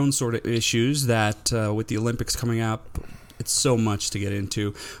having their own sort of issues that with the Olympics coming up, it's so much to get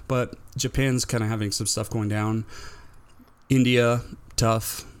into. But Japan's kind of having some stuff going down. India,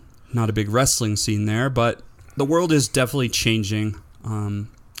 tough. Not a big wrestling scene there, but the world is definitely changing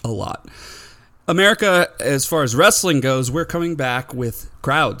a lot. America, as far as wrestling goes, we're coming back with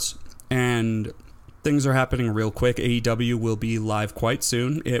crowds, and things are happening real quick. AEW will be live quite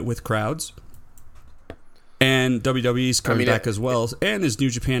soon with crowds, and WWE's coming back as well, and is New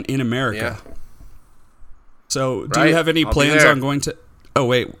Japan in America. Yeah. So, do you have any plans on going to? Oh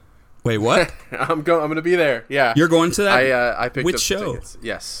wait, what? I'm going to be there. Yeah, you're going to that. I picked which up show? Tickets.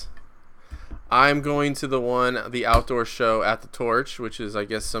 Yes. I'm going to the outdoor show at the Torch, which is, I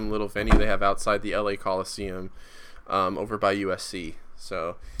guess, some little venue they have outside the LA Coliseum, over by USC.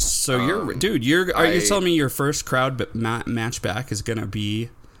 So you're telling me your first crowd match back is gonna be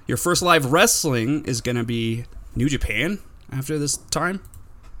your first live wrestling is gonna be New Japan after this time?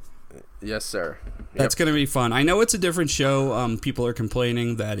 Yes, sir. Yep. That's gonna be fun. I know it's a different show. People are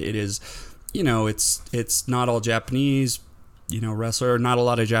complaining that it is, it's not all Japanese. Wrestler, not a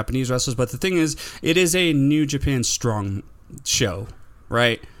lot of Japanese wrestlers, but the thing is, it is a New Japan Strong show,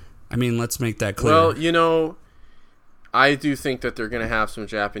 right? I mean, let's make that clear. Well, I do think that they're going to have some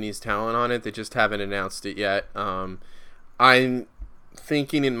Japanese talent on it. They just haven't announced it yet. I'm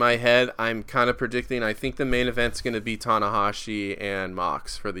thinking in my head, I'm kind of predicting, I think the main event's going to be Tanahashi and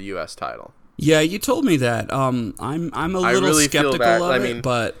Mox for the U.S. title. Yeah, you told me that. I'm a little skeptical of it,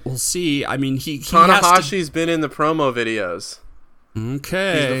 but we'll see. I mean, Tanahashi's been in the promo videos.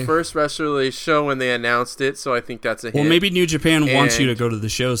 Okay. He's the first wrestler they show when they announced it, so I think that's a hit. Well, maybe New Japan wants you to go to the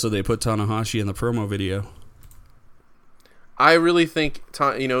show, so they put Tanahashi in the promo video. I really think,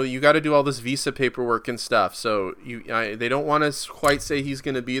 you got to do all this visa paperwork and stuff, so they don't want to quite say he's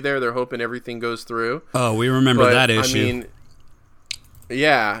going to be there. They're hoping everything goes through. Oh, we remember that issue. I mean,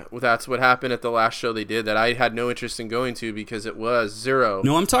 yeah, that's what happened at the last show they did that I had no interest in going to because it was zero.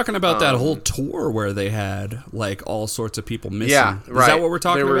 No, I'm talking about that whole tour where they had like all sorts of people missing. Yeah, right. Is that what we're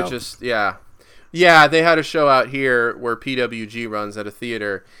talking about? Yeah, they had a show out here where PWG runs at a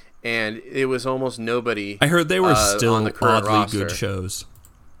theater, and it was almost nobody. I heard they were still on the current oddly roster. good shows.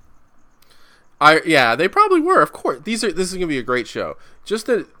 They probably were. Of course, this is gonna be a great show. Just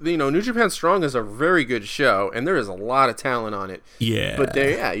that New Japan Strong is a very good show, and there is a lot of talent on it. Yeah, but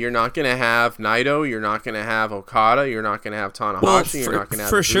you're not gonna have Naito, you're not gonna have Okada, you're not gonna have Tanahashi, you're not gonna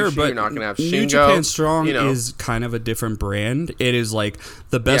have for Ibushi, sure. But you're not gonna have Shingo. New Japan Strong is kind of a different brand. It is like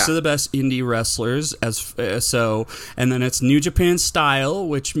the best of the best indie wrestlers, and then it's New Japan Style,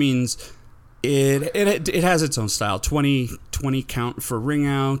 which means it has its own style. 20 count for ring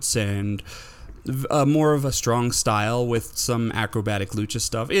outs and. More of a strong style with some acrobatic lucha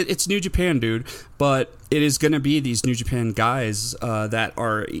stuff. It's New Japan, dude, but it is going to be these New Japan guys that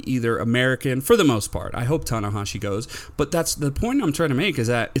are either American, for the most part. I hope Tanahashi goes, but that's the point I'm trying to make, is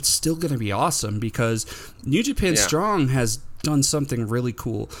that it's still going to be awesome because New Japan Strong has done something really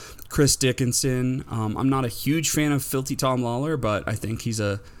cool. Chris Dickinson, I'm not a huge fan of Filthy Tom Lawler, but I think he's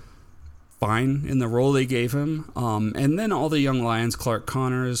fine in the role they gave him. And then all the young lions, Clark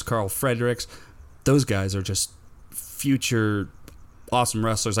Connors, Carl Fredericks, those guys are just future awesome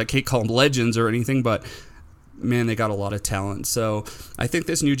wrestlers. I can't call them legends or anything, but man, they got a lot of talent. So I think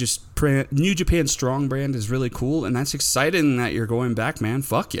this New Japan Strong brand is really cool, and that's exciting that you're going back, man.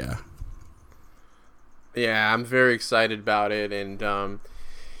 Fuck yeah. Yeah, I'm very excited about it, and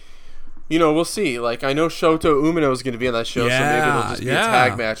we'll see. Like, I know Shota Umino is going to be on that show, so maybe it'll just be a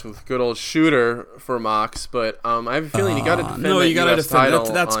tag match with good old Shooter for Mox. But I have a feeling you got to defend that US title.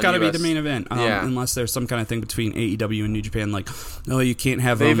 That's got to be the main event, unless there's some kind of thing between AEW and New Japan. Like, no, you can't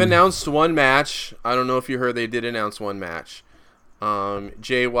have. They've announced one match. I don't know if you heard. They did announce one match.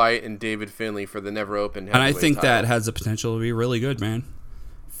 Jay White and David Finlay for the Never Open. And I think that has the potential to be really good, man.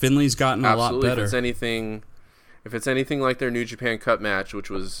 Finlay's gotten a lot better. If it's anything like their New Japan Cup match, which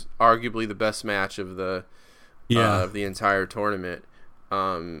was arguably the best match of the entire tournament,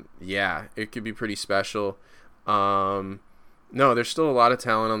 it could be pretty special. No, there's still a lot of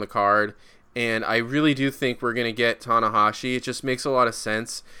talent on the card, and I really do think we're going to get Tanahashi. It just makes a lot of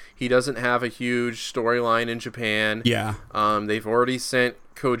sense. He doesn't have a huge storyline in Japan. Yeah. They've already sent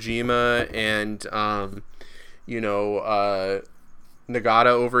Kojima and Nagata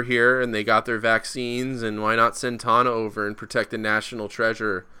over here, and they got their vaccines, and why not send Tana over and protect the national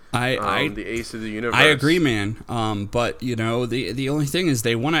treasure, the ace of the universe? I agree, man. But the only thing is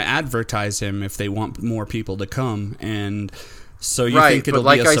they want to advertise him if they want more people to come, and so you think it'll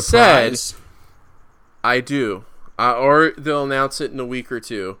be a surprise? I do, or they'll announce it in a week or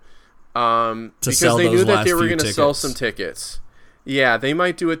two, because they knew that they were going to sell some tickets. Yeah, they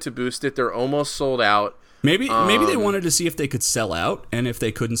might do it to boost it. They're almost sold out. Maybe they wanted to see if they could sell out, and if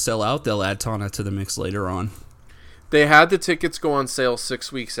they couldn't sell out, they'll add Tana to the mix later on. They had the tickets go on sale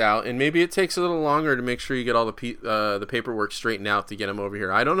 6 weeks out, and maybe it takes a little longer to make sure you get all the paperwork straightened out to get them over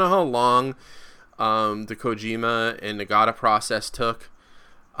here. I don't know how long the Kojima and Nagata process took,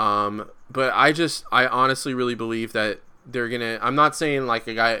 but I honestly really believe that they're gonna. I'm not saying like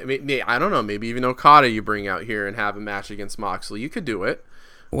a guy. I don't know. Maybe even Okada you bring out here and have a match against Moxley. You could do it.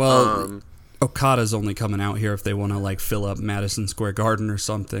 Well. Okada's only coming out here if they want to like fill up Madison Square Garden or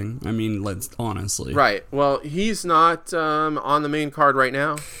something. I mean, let's honestly. Right. Well, he's not on the main card right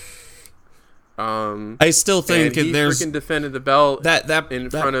now. I still think he there's freaking defended the belt in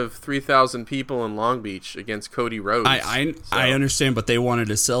front of 3,000 people in Long Beach against Cody Rhodes. I understand, but they wanted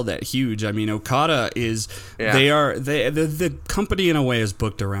to sell that huge. I mean, Okada is the company in a way is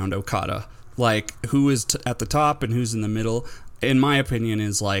booked around Okada, like who is at the top and who's in the middle. In my opinion,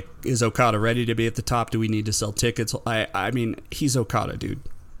 is Okada ready to be at the top? Do we need to sell tickets? I mean, he's Okada, dude.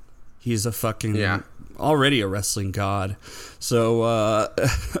 He's a fucking already a wrestling god. So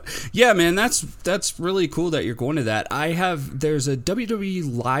yeah, man, that's really cool that you're going to that. There's a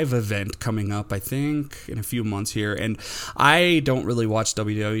WWE live event coming up, I think, in a few months here, and I don't really watch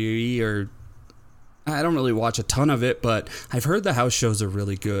WWE, or I don't really watch a ton of it, but I've heard the house shows are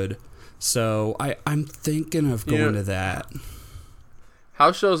really good. So I'm thinking of going to that.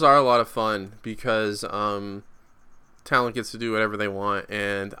 House shows are a lot of fun because talent gets to do whatever they want,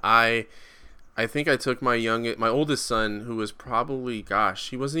 and I think I took my oldest son, who was probably,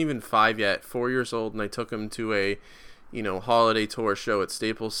 he wasn't even 5 yet, 4 years old, and I took him to a holiday tour show at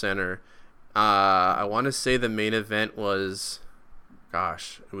Staples Center. I want to say the main event was,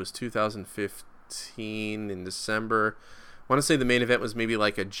 it was 2015 in December. I want to say the main event was maybe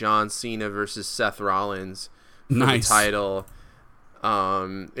like a John Cena versus Seth Rollins for the title.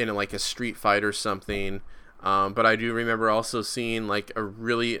 In like a street fight or something, but I do remember also seeing like a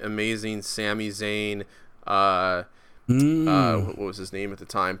really amazing Sami Zayn, what was his name at the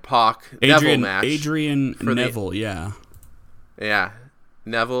time? Neville match. Neville,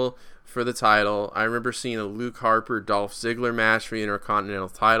 Neville for the title. I remember seeing a Luke Harper Dolph Ziggler match for the Intercontinental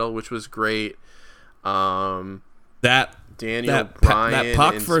title, which was great. That Daniel Bryan, that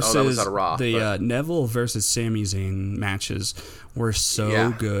Pac and, versus that was out of Raw, Neville versus Sami Zayn matches were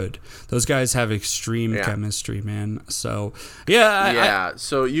so good. Those guys have extreme chemistry, man. So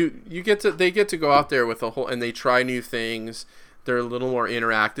so they get to go out there with a whole, and they try new things. They're a little more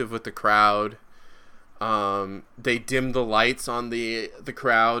interactive with the crowd. They dim the lights on the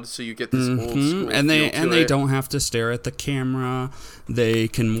crowd, so you get this old school and they it. don't have to stare at the camera. They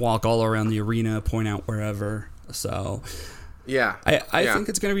can walk all around the arena, point out wherever. So I think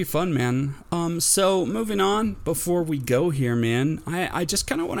it's gonna be fun, man. So moving on, before we go here, man, I just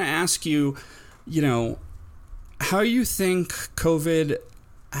kind of want to ask you, how you think COVID,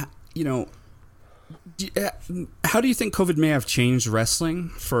 how do you think COVID may have changed wrestling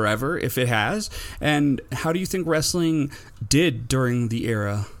forever, if it has? And how do you think wrestling did during the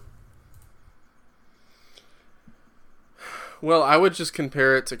era? Well, I would just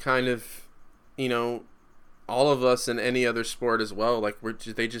compare it to kind of, all of us in any other sport as well. Like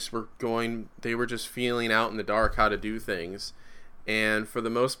they were just feeling out in the dark how to do things. And for the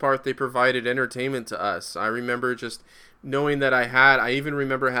most part, they provided entertainment to us. I remember just knowing that I even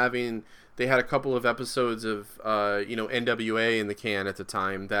remember they had a couple of episodes of, NWA in the can at the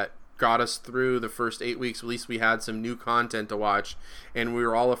time that got us through the first 8 weeks. At least we had some new content to watch, and we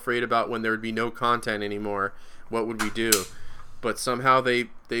were all afraid about when there would be no content anymore. What would we do? But somehow they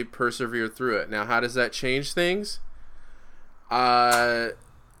persevered through it. Now, how does that change things? I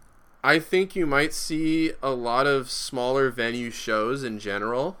think you might see a lot of smaller venue shows in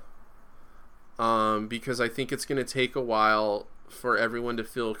general, because I think it's going to take a while for everyone to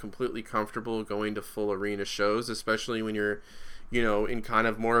feel completely comfortable going to full arena shows, especially when you're, in kind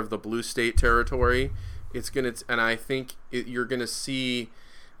of more of the blue state territory. And I think you're going to see,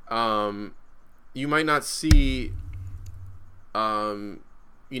 you might not see,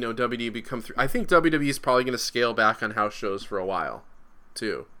 WWE come through. I think WWE is probably going to scale back on house shows for a while,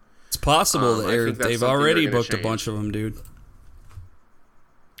 too. It's possible. They've already booked change. A bunch of them, dude.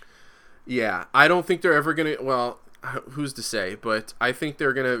 Yeah, I don't think they're ever going to... Well, who's to say? But I think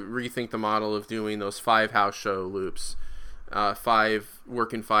they're going to rethink the model of doing those 5 house show loops. 5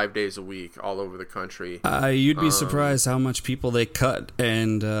 days a week all over the country. You'd be surprised how much people they cut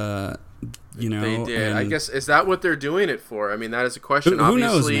and... they did. I guess, is that what they're doing it for? I mean, that is a question. Who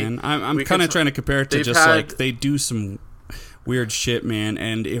knows, man? I'm kind of trying to compare it to just like they do some weird shit, man.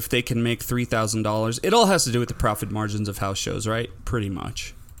 And if they can make $3,000, it all has to do with the profit margins of house shows, right? Pretty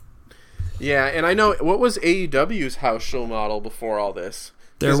much. Yeah, and I know, what was AEW's house show model before all this?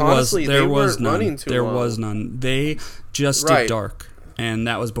 There was none. There long. Was none. They just did dark. And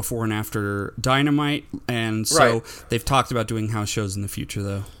that was before and after Dynamite. And so they've talked about doing house shows in the future,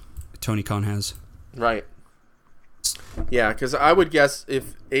 though. Tony Khan has. Right. Yeah, because I would guess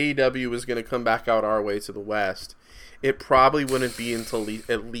if AEW was going to come back out our way to the West, it probably wouldn't be until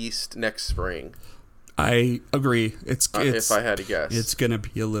at least next spring. I agree. It's if I had to guess. It's going to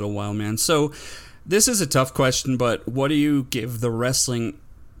be a little while, man. So this is a tough question, but what do you give the wrestling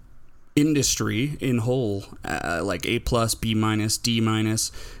industry in whole, like A+, B-, D-,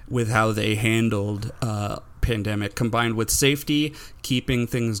 with how they handled pandemic, combined with safety, keeping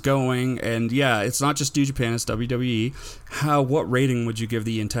things going, and it's not just New Japan, it's WWE. What rating would you give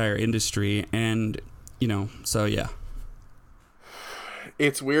the entire industry? And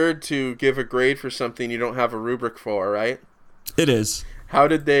it's weird to give a grade for something you don't have a rubric for, right? It is. How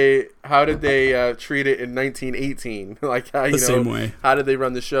did they treat it in 1918? Like the same way. How did they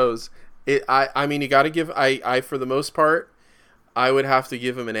run the shows? I mean, you got to give. I for the most part, I would have to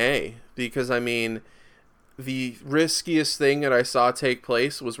give them an A, because I mean, the riskiest thing that I saw take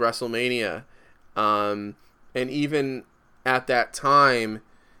place was WrestleMania, and even at that time,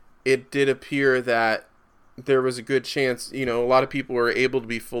 it did appear that there was a good chance. A lot of people were able to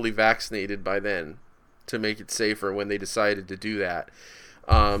be fully vaccinated by then to make it safer when they decided to do that.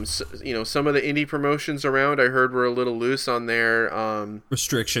 Some of the indie promotions around, I heard, were a little loose on their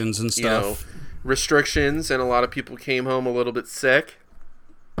restrictions and stuff. Restrictions, and a lot of people came home a little bit sick.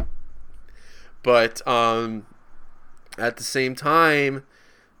 But at the same time,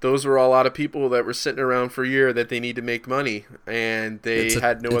 those were a lot of people that were sitting around for a year that they need to make money, and they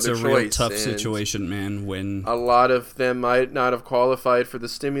had no other choice. It's a real tough situation, man. When a lot of them might not have qualified for the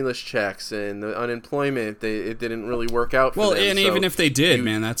stimulus checks and the unemployment, it didn't really work out for them. And even if they did,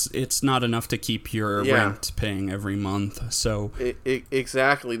 man, it's not enough to keep your rent paying every month. So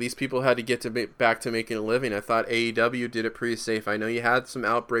exactly, these people had to get back to making a living. I thought AEW did it pretty safe. I know you had some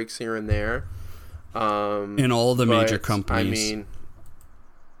outbreaks here and there. In all the major companies. I mean,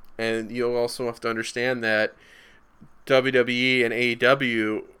 and you'll also have to understand that WWE and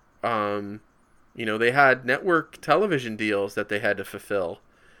AEW, they had network television deals that they had to fulfill.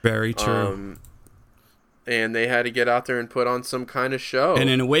 Very true. And they had to get out there and put on some kind of show. And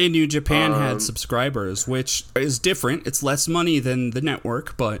in a way, New Japan had subscribers, which is different. It's less money than the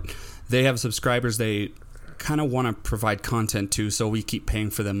network, but they have subscribers they kind of want to provide content to, so we keep paying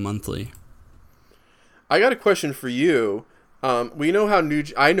for them monthly. I got a question for you. I know how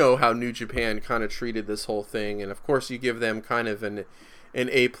New Japan kind of treated this whole thing, and of course you give them kind of an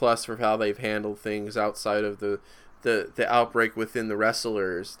A+ for how they've handled things outside of the outbreak within the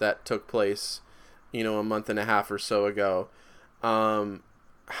wrestlers that took place, a month and a half or so ago.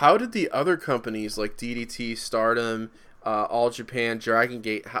 How did the other companies like DDT, Stardom, All Japan, Dragon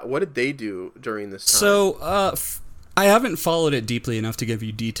Gate, what did they do during this time? So, I haven't followed it deeply enough to give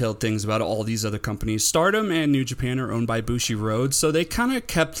you detailed things about all these other companies. Stardom and New Japan are owned by Bushiroad, so they kind of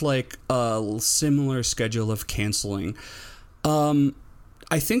kept like a similar schedule of canceling.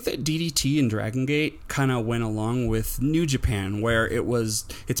 I think that DDT and Dragon Gate kind of went along with New Japan, where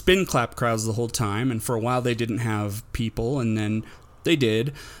it's been clap crowds the whole time, and for a while they didn't have people, and then they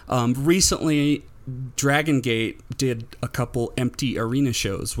did. Recently, Dragon Gate did a couple empty arena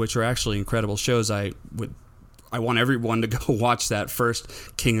shows, which are actually incredible shows. I want everyone to go watch that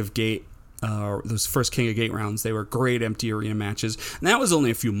first King of Gate, those first King of Gate rounds. They were great empty arena matches, and that was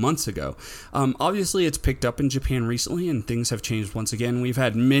only a few months ago. Obviously, it's picked up in Japan recently, and things have changed once again. We've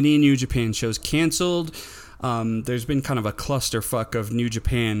had many New Japan shows canceled. There's been kind of a clusterfuck of New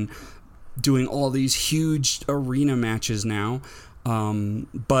Japan doing all these huge arena matches now.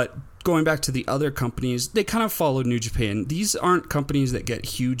 But going back to the other companies, they kind of followed New Japan. These aren't companies that get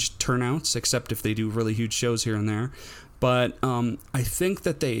huge turnouts, except if they do really huge shows here and there. But I think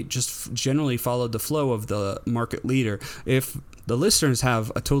that they just generally followed the flow of the market leader. If the listeners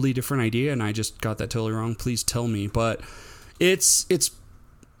have a totally different idea, and I just got that totally wrong, please tell me. But it's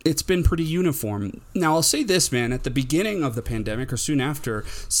been pretty uniform. Now, I'll say this, man. At the beginning of the pandemic, or soon after,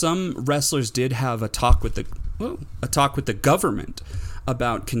 some wrestlers did have a talk with the government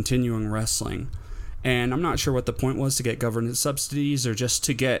about continuing wrestling. And I'm not sure what the point was, to get government subsidies or just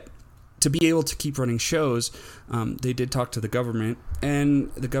to be able to keep running shows. They did talk to the government,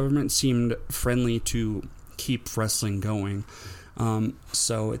 and the government seemed friendly to keep wrestling going.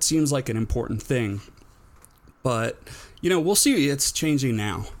 So it seems like an important thing. But, we'll see. It's changing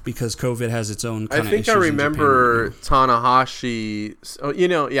now because COVID has its own kind of issues. I remember Tanahashi.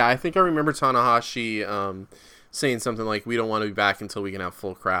 I think I remember Tanahashi saying something like, "We don't want to be back until we can have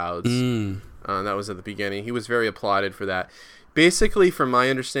full crowds." That was at the beginning. He was very applauded for that. Basically, from my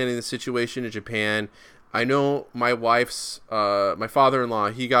understanding of the situation in Japan, I know my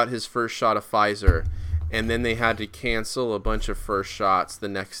father-in-law, he got his first shot of Pfizer, and then they had to cancel a bunch of first shots the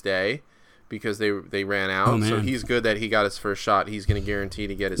next day because they ran out. Oh, so he's good that he got his first shot. He's going to guarantee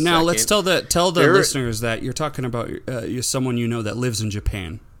to get his second. Now, let's tell the listeners that you're talking about you're someone that lives in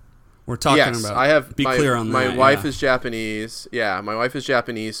Japan. We're talking about. I have. Clear on that. My wife is Japanese. Yeah, my wife is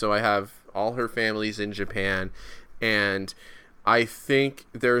Japanese, so I have all her family's in Japan, and I think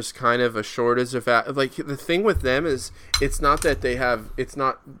there's kind of a shortage of the thing with them is it's not that it's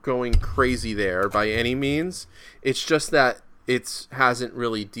not going crazy there by any means. It's just that it hasn't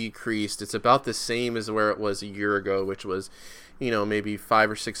really decreased. It's about the same as where it was a year ago, which was, maybe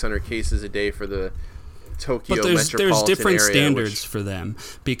 500 or 600 cases a day for the Tokyo metropolitan area. But there's different standards for them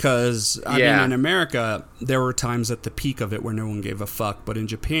because, I mean, in America, there were times at the peak of it where no one gave a fuck. But in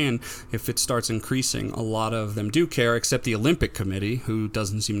Japan, if it starts increasing, a lot of them do care, except the Olympic Committee, who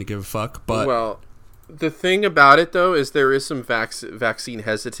doesn't seem to give a fuck. But well, the thing about it, though, is there is some vaccine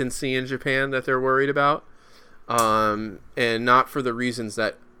hesitancy in Japan that they're worried about. And not for the reasons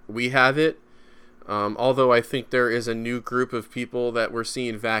that we have it. Although I think there is a new group of people that we're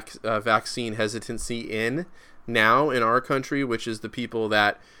seeing vaccine hesitancy in now in our country, which is the people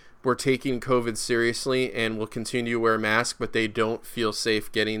that were taking COVID seriously and will continue to wear masks, but they don't feel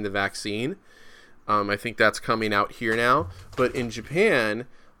safe getting the vaccine. I think that's coming out here now. But in Japan,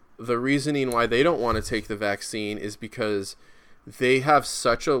 the reasoning why they don't want to take the vaccine is because they have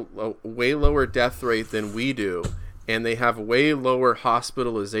such a way lower death rate than we do, and they have way lower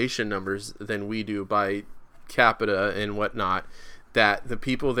hospitalization numbers than we do by capita and whatnot, that the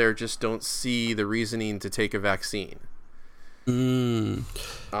people there just don't see the reasoning to take a vaccine. I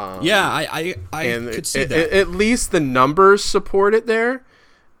could see that. At least the numbers support it there,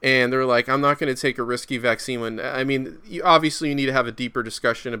 and they're like, I'm not going to take a risky vaccine when, I mean, obviously you need to have a deeper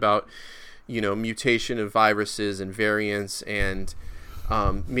discussion about, mutation of viruses and variants and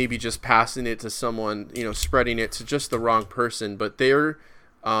maybe just passing it to someone, spreading it to just the wrong person. But they're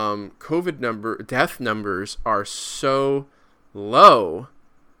death numbers are so low.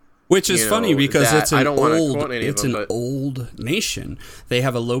 Which is funny because it's an but old nation. They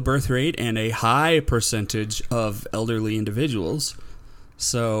have a low birth rate and a high percentage of elderly individuals.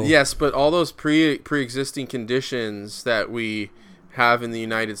 So yes, but all those pre-existing conditions that we have in the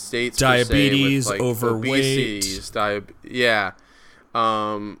United States, diabetes, per se, with, like, overweight, obesities,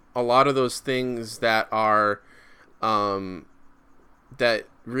 a lot of those things that are that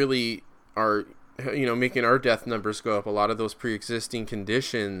really are, you know, making our death numbers go up. A lot of those pre-existing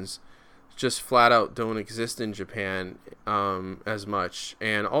conditions just flat out don't exist in Japan as much.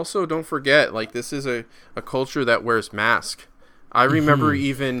 And also, don't forget, like, this is a culture that wears masks. I remember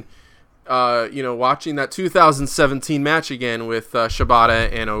even, watching that 2017 match again with Shibata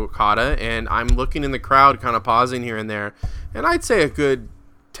and Okada, and I'm looking in the crowd, kind of pausing here and there, and I'd say a good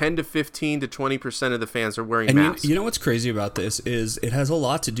 10 to 15 to 20% of the fans are wearing masks. You know what's crazy about this is it has a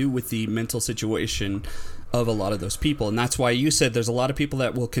lot to do with the mental situation of a lot of those people, and that's why you said there's a lot of people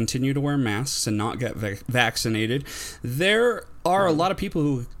that will continue to wear masks and not get vaccinated. There are a lot of people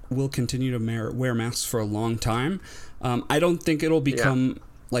who will continue to wear masks for a long time. I don't think it'll become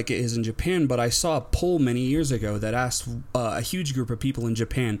like it is in Japan, but I saw a poll many years ago that asked a huge group of people in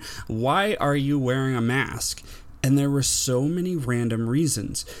Japan, why are you wearing a mask? And there were so many random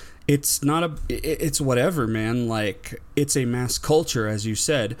reasons. It's whatever, man. Like, it's a mass culture, as you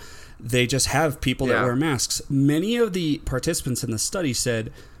said. They just have people that wear masks. Many of the participants in the study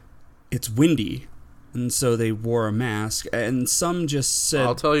said it's windy, and so they wore a mask. And some just said,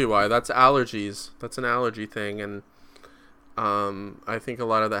 I'll tell you why. That's allergies. That's an allergy thing, and I think a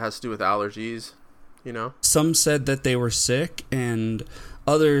lot of that has to do with allergies, you know? Some said that they were sick, and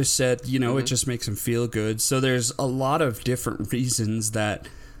others said, it just makes them feel good. So there's a lot of different reasons that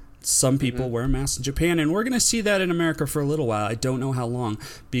some people wear masks in Japan, and we're going to see that in America for a little while. I don't know how long,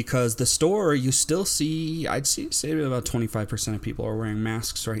 because the store, you still see, say about 25% of people are wearing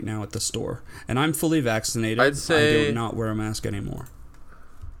masks right now at the store. And I'm fully vaccinated. I'd say I do not wear a mask anymore.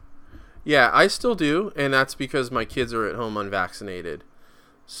 Yeah, I still do, and that's because my kids are at home unvaccinated.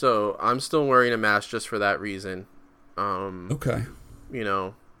 So I'm still wearing a mask just for that reason. Okay.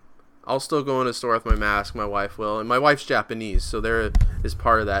 I'll still go in a store with my mask. My wife will, and my wife's Japanese, so there is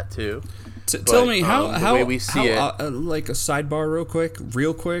part of that too. Tell me how the way we see it, like a sidebar,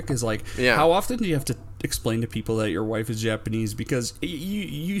 real quick, is like, how often do you have to explain to people that your wife is Japanese? Because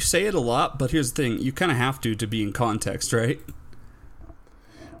you say it a lot, but here's the thing: you kind of have to be in context, right?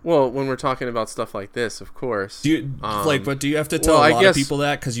 Well, when we're talking about stuff like this, of course. Do you have to tell a lot of people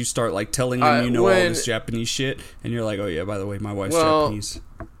that, because you start like telling them all this Japanese shit, and you're like, oh yeah, by the way, my wife's Japanese.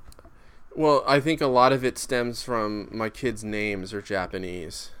 Well, I think a lot of it stems from my kids' names are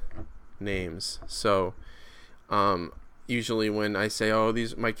Japanese names. So, usually when I say,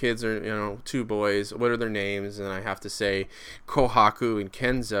 my kids are, two boys, what are their names? And I have to say Kohaku and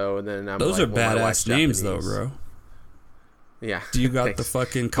Kenzo, and then those are badass names, though, bro. Yeah. Do you got the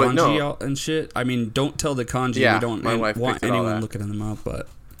fucking kanji out and shit? I mean, don't tell the kanji. Yeah, we don't want anyone looking them up, but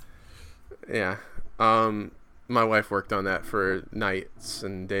yeah. My wife worked on that for nights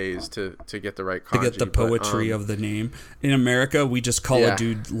and days to get the right kanji. To get the poetry of the name. In America, we just call a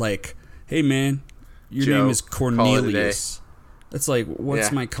dude like, hey man, your name is Cornelius. It's like,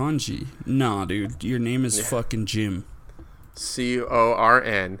 what's my kanji? Nah, dude, your name is fucking Jim.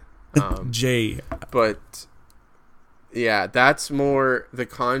 Corn. J. But yeah, that's more, the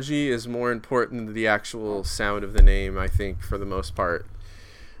kanji is more important than the actual sound of the name, I think, for the most part.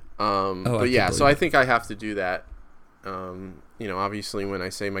 But yeah, so I think I have to do that. Obviously when I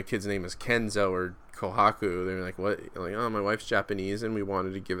say my kid's name is Kenzo or Kohaku, they're like, what? Like, my wife's Japanese, and we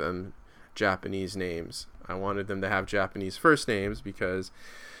wanted to give them Japanese names. I wanted them to have Japanese first names because,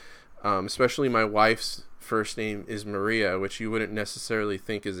 especially my wife's first name is Maria, which you wouldn't necessarily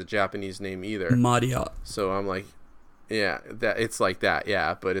think is a Japanese name either. Maria. So I'm like, yeah, that it's like that,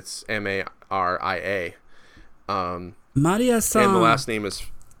 yeah, but it's Maria. Maria-san. And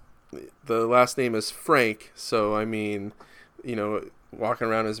the last name is Frank, so I mean, walking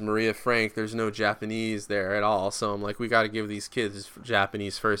around as Maria Frank, there's no Japanese there at all. So I'm like, we got to give these kids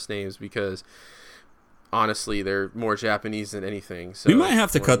Japanese first names because honestly, they're more Japanese than anything. So we might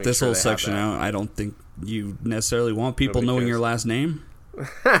have to cut this whole section out. I don't think you necessarily want people knowing your last name,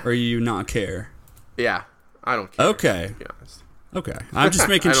 or you not care. Yeah, I don't care. Okay. To be honest. Okay, I'm just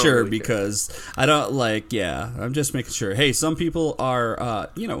making sure really because I don't I'm just making sure. Hey, some people are,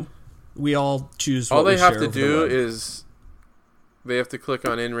 we all choose what all they we have share to over do the web. is they have to click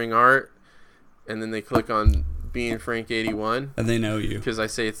on In-Ring Art, and then they click on being Frank81. And they know you. Because I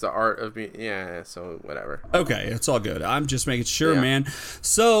say it's the art of being... Yeah, so whatever. Okay, it's all good. I'm just making sure, man.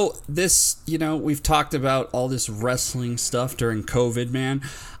 So this, we've talked about all this wrestling stuff during COVID, man.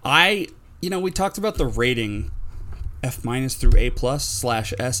 We talked about the rating... F- through A+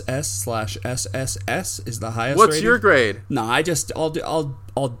 /SS/SSS is the highest. What's rating. Your grade? No, I'll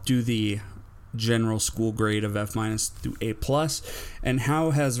do the general school grade of F- through A+. And how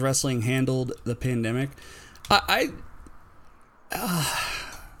has wrestling handled the pandemic? I'd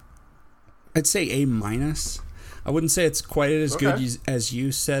say A-. I wouldn't say it's quite as good as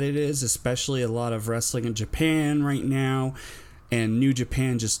you said it is, especially a lot of wrestling in Japan right now, and New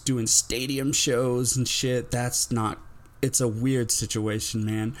Japan just doing stadium shows and shit. It's a weird situation,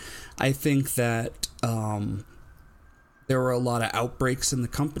 man. I think that there were a lot of outbreaks in the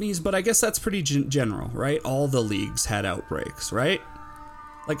companies, but I guess that's pretty general, right? All the leagues had outbreaks, right?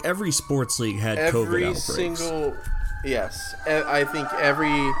 Like every sports league had COVID outbreaks. Yes. I think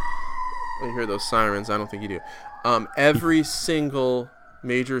I hear those sirens. I don't think you do. Every single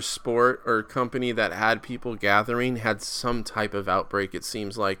major sport or company that had people gathering had some type of outbreak, it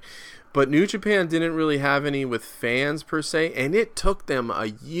seems like. But New Japan didn't really have any with fans per se, and it took them a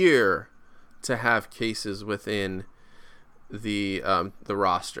year to have cases within the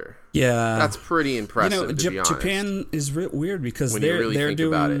roster. Yeah, that's pretty impressive. To be honest, Japan is weird because when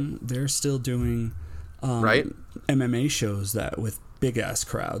they're still doing right MMA shows that with big ass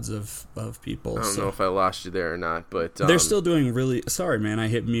crowds of people. I don't know if I lost you there or not, but they're still doing really. Sorry, man, I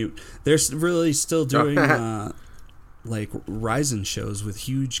hit mute. They're really still doing. Like Ryzen shows with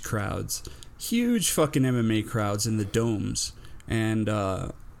huge crowds, huge fucking MMA crowds in the domes, and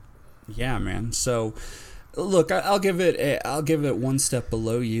yeah, man. So, look, I'll give it one step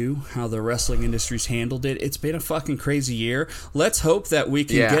below you. How the wrestling industry's handled it. It's been a fucking crazy year. Let's hope that we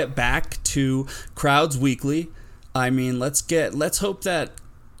can get back to crowds weekly. I mean, let's hope that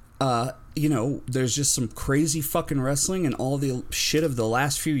there's just some crazy fucking wrestling and all the shit of the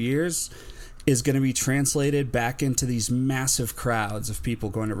last few years is going to be translated back into these massive crowds of people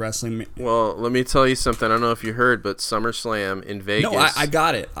going to wrestling. Well, let me tell you something. I don't know if you heard, but SummerSlam in Vegas. No, I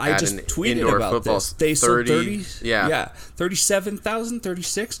got it. I just tweeted about this. They sold 37,000,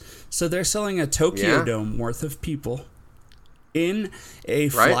 36. So they're selling a Tokyo Dome worth of people in a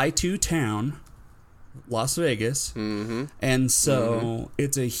fly-to town, Las Vegas. Mm-hmm. And so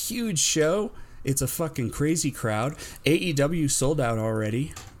it's a huge show. It's a fucking crazy crowd. AEW sold out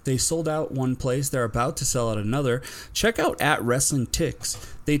already. They sold out one place. They're about to sell out another. Check out @WrestlingTix.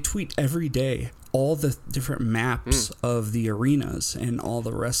 They tweet every day all the different maps of the arenas and all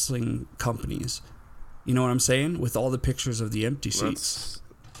the wrestling companies. You know what I'm saying? With all the pictures of the empty seats.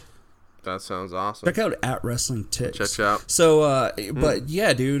 That sounds awesome. Check out @WrestlingTix. Check out. So, but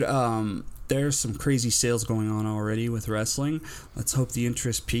yeah, dude, there's some crazy sales going on already with wrestling. Let's hope the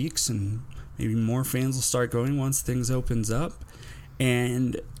interest peaks and maybe more fans will start going once things opens up.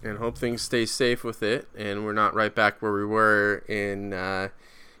 And hope things stay safe with it, and we're not right back where we were in,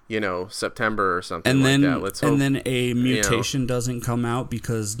 September or something like that. Let's hope. And then a mutation doesn't come out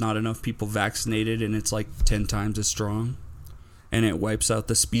because not enough people vaccinated, and it's like 10 times as strong, and it wipes out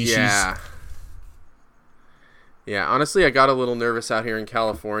the species. Yeah, honestly, I got a little nervous out here in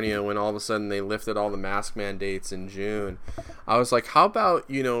California when all of a sudden they lifted all the mask mandates in June. I was like, how about,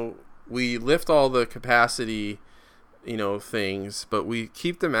 we lift all the capacity things, but we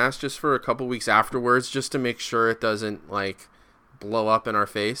keep the mask just for a couple weeks afterwards just to make sure it doesn't blow up in our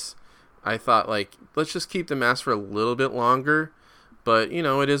face. I thought let's just keep the mask for a little bit longer, but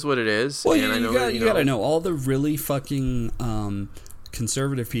it is what it is. Well, and you gotta know all the really fucking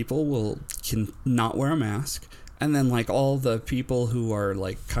conservative people can not wear a mask, and then all the people who are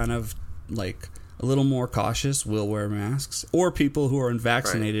kind of a little more cautious will wear masks, or people who are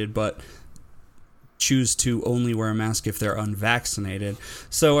unvaccinated but choose to only wear a mask if they're unvaccinated.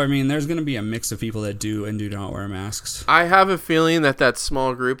 So, I mean, there's going to be a mix of people that do and do not wear masks. I have a feeling that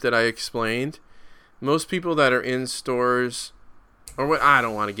small group that I explained, most people that are in stores, I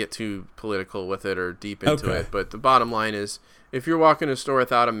don't want to get too political with it or deep into it, but the bottom line is, if you're walking in a store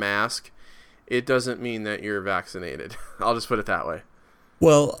without a mask, it doesn't mean that you're vaccinated. I'll just put it that way.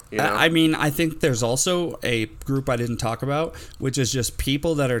 Well, I mean, I think there's also a group I didn't talk about, which is just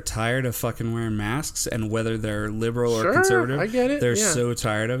people that are tired of fucking wearing masks, and whether they're liberal or conservative, I get it. They're so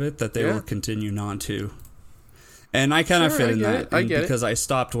tired of it that they will continue not to. And I kind of fit in that because I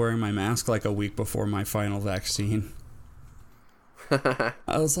stopped wearing my mask a week before my final vaccine.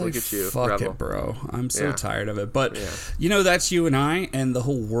 I was like, fuck it, bro. I'm so tired of it. But, that's you and I and the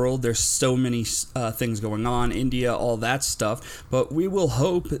whole world. There's so many things going on, India, all that stuff. But we will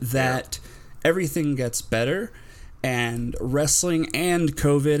hope that everything gets better. And wrestling and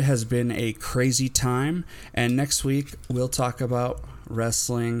COVID has been a crazy time. And next week, we'll talk about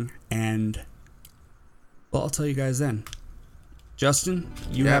wrestling and, well, I'll tell you guys then. Justin,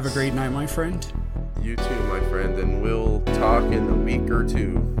 you have a great night, my friend. You too, my friend, and we'll talk in a week or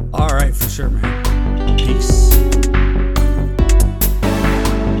two. All right, for sure, man. Peace.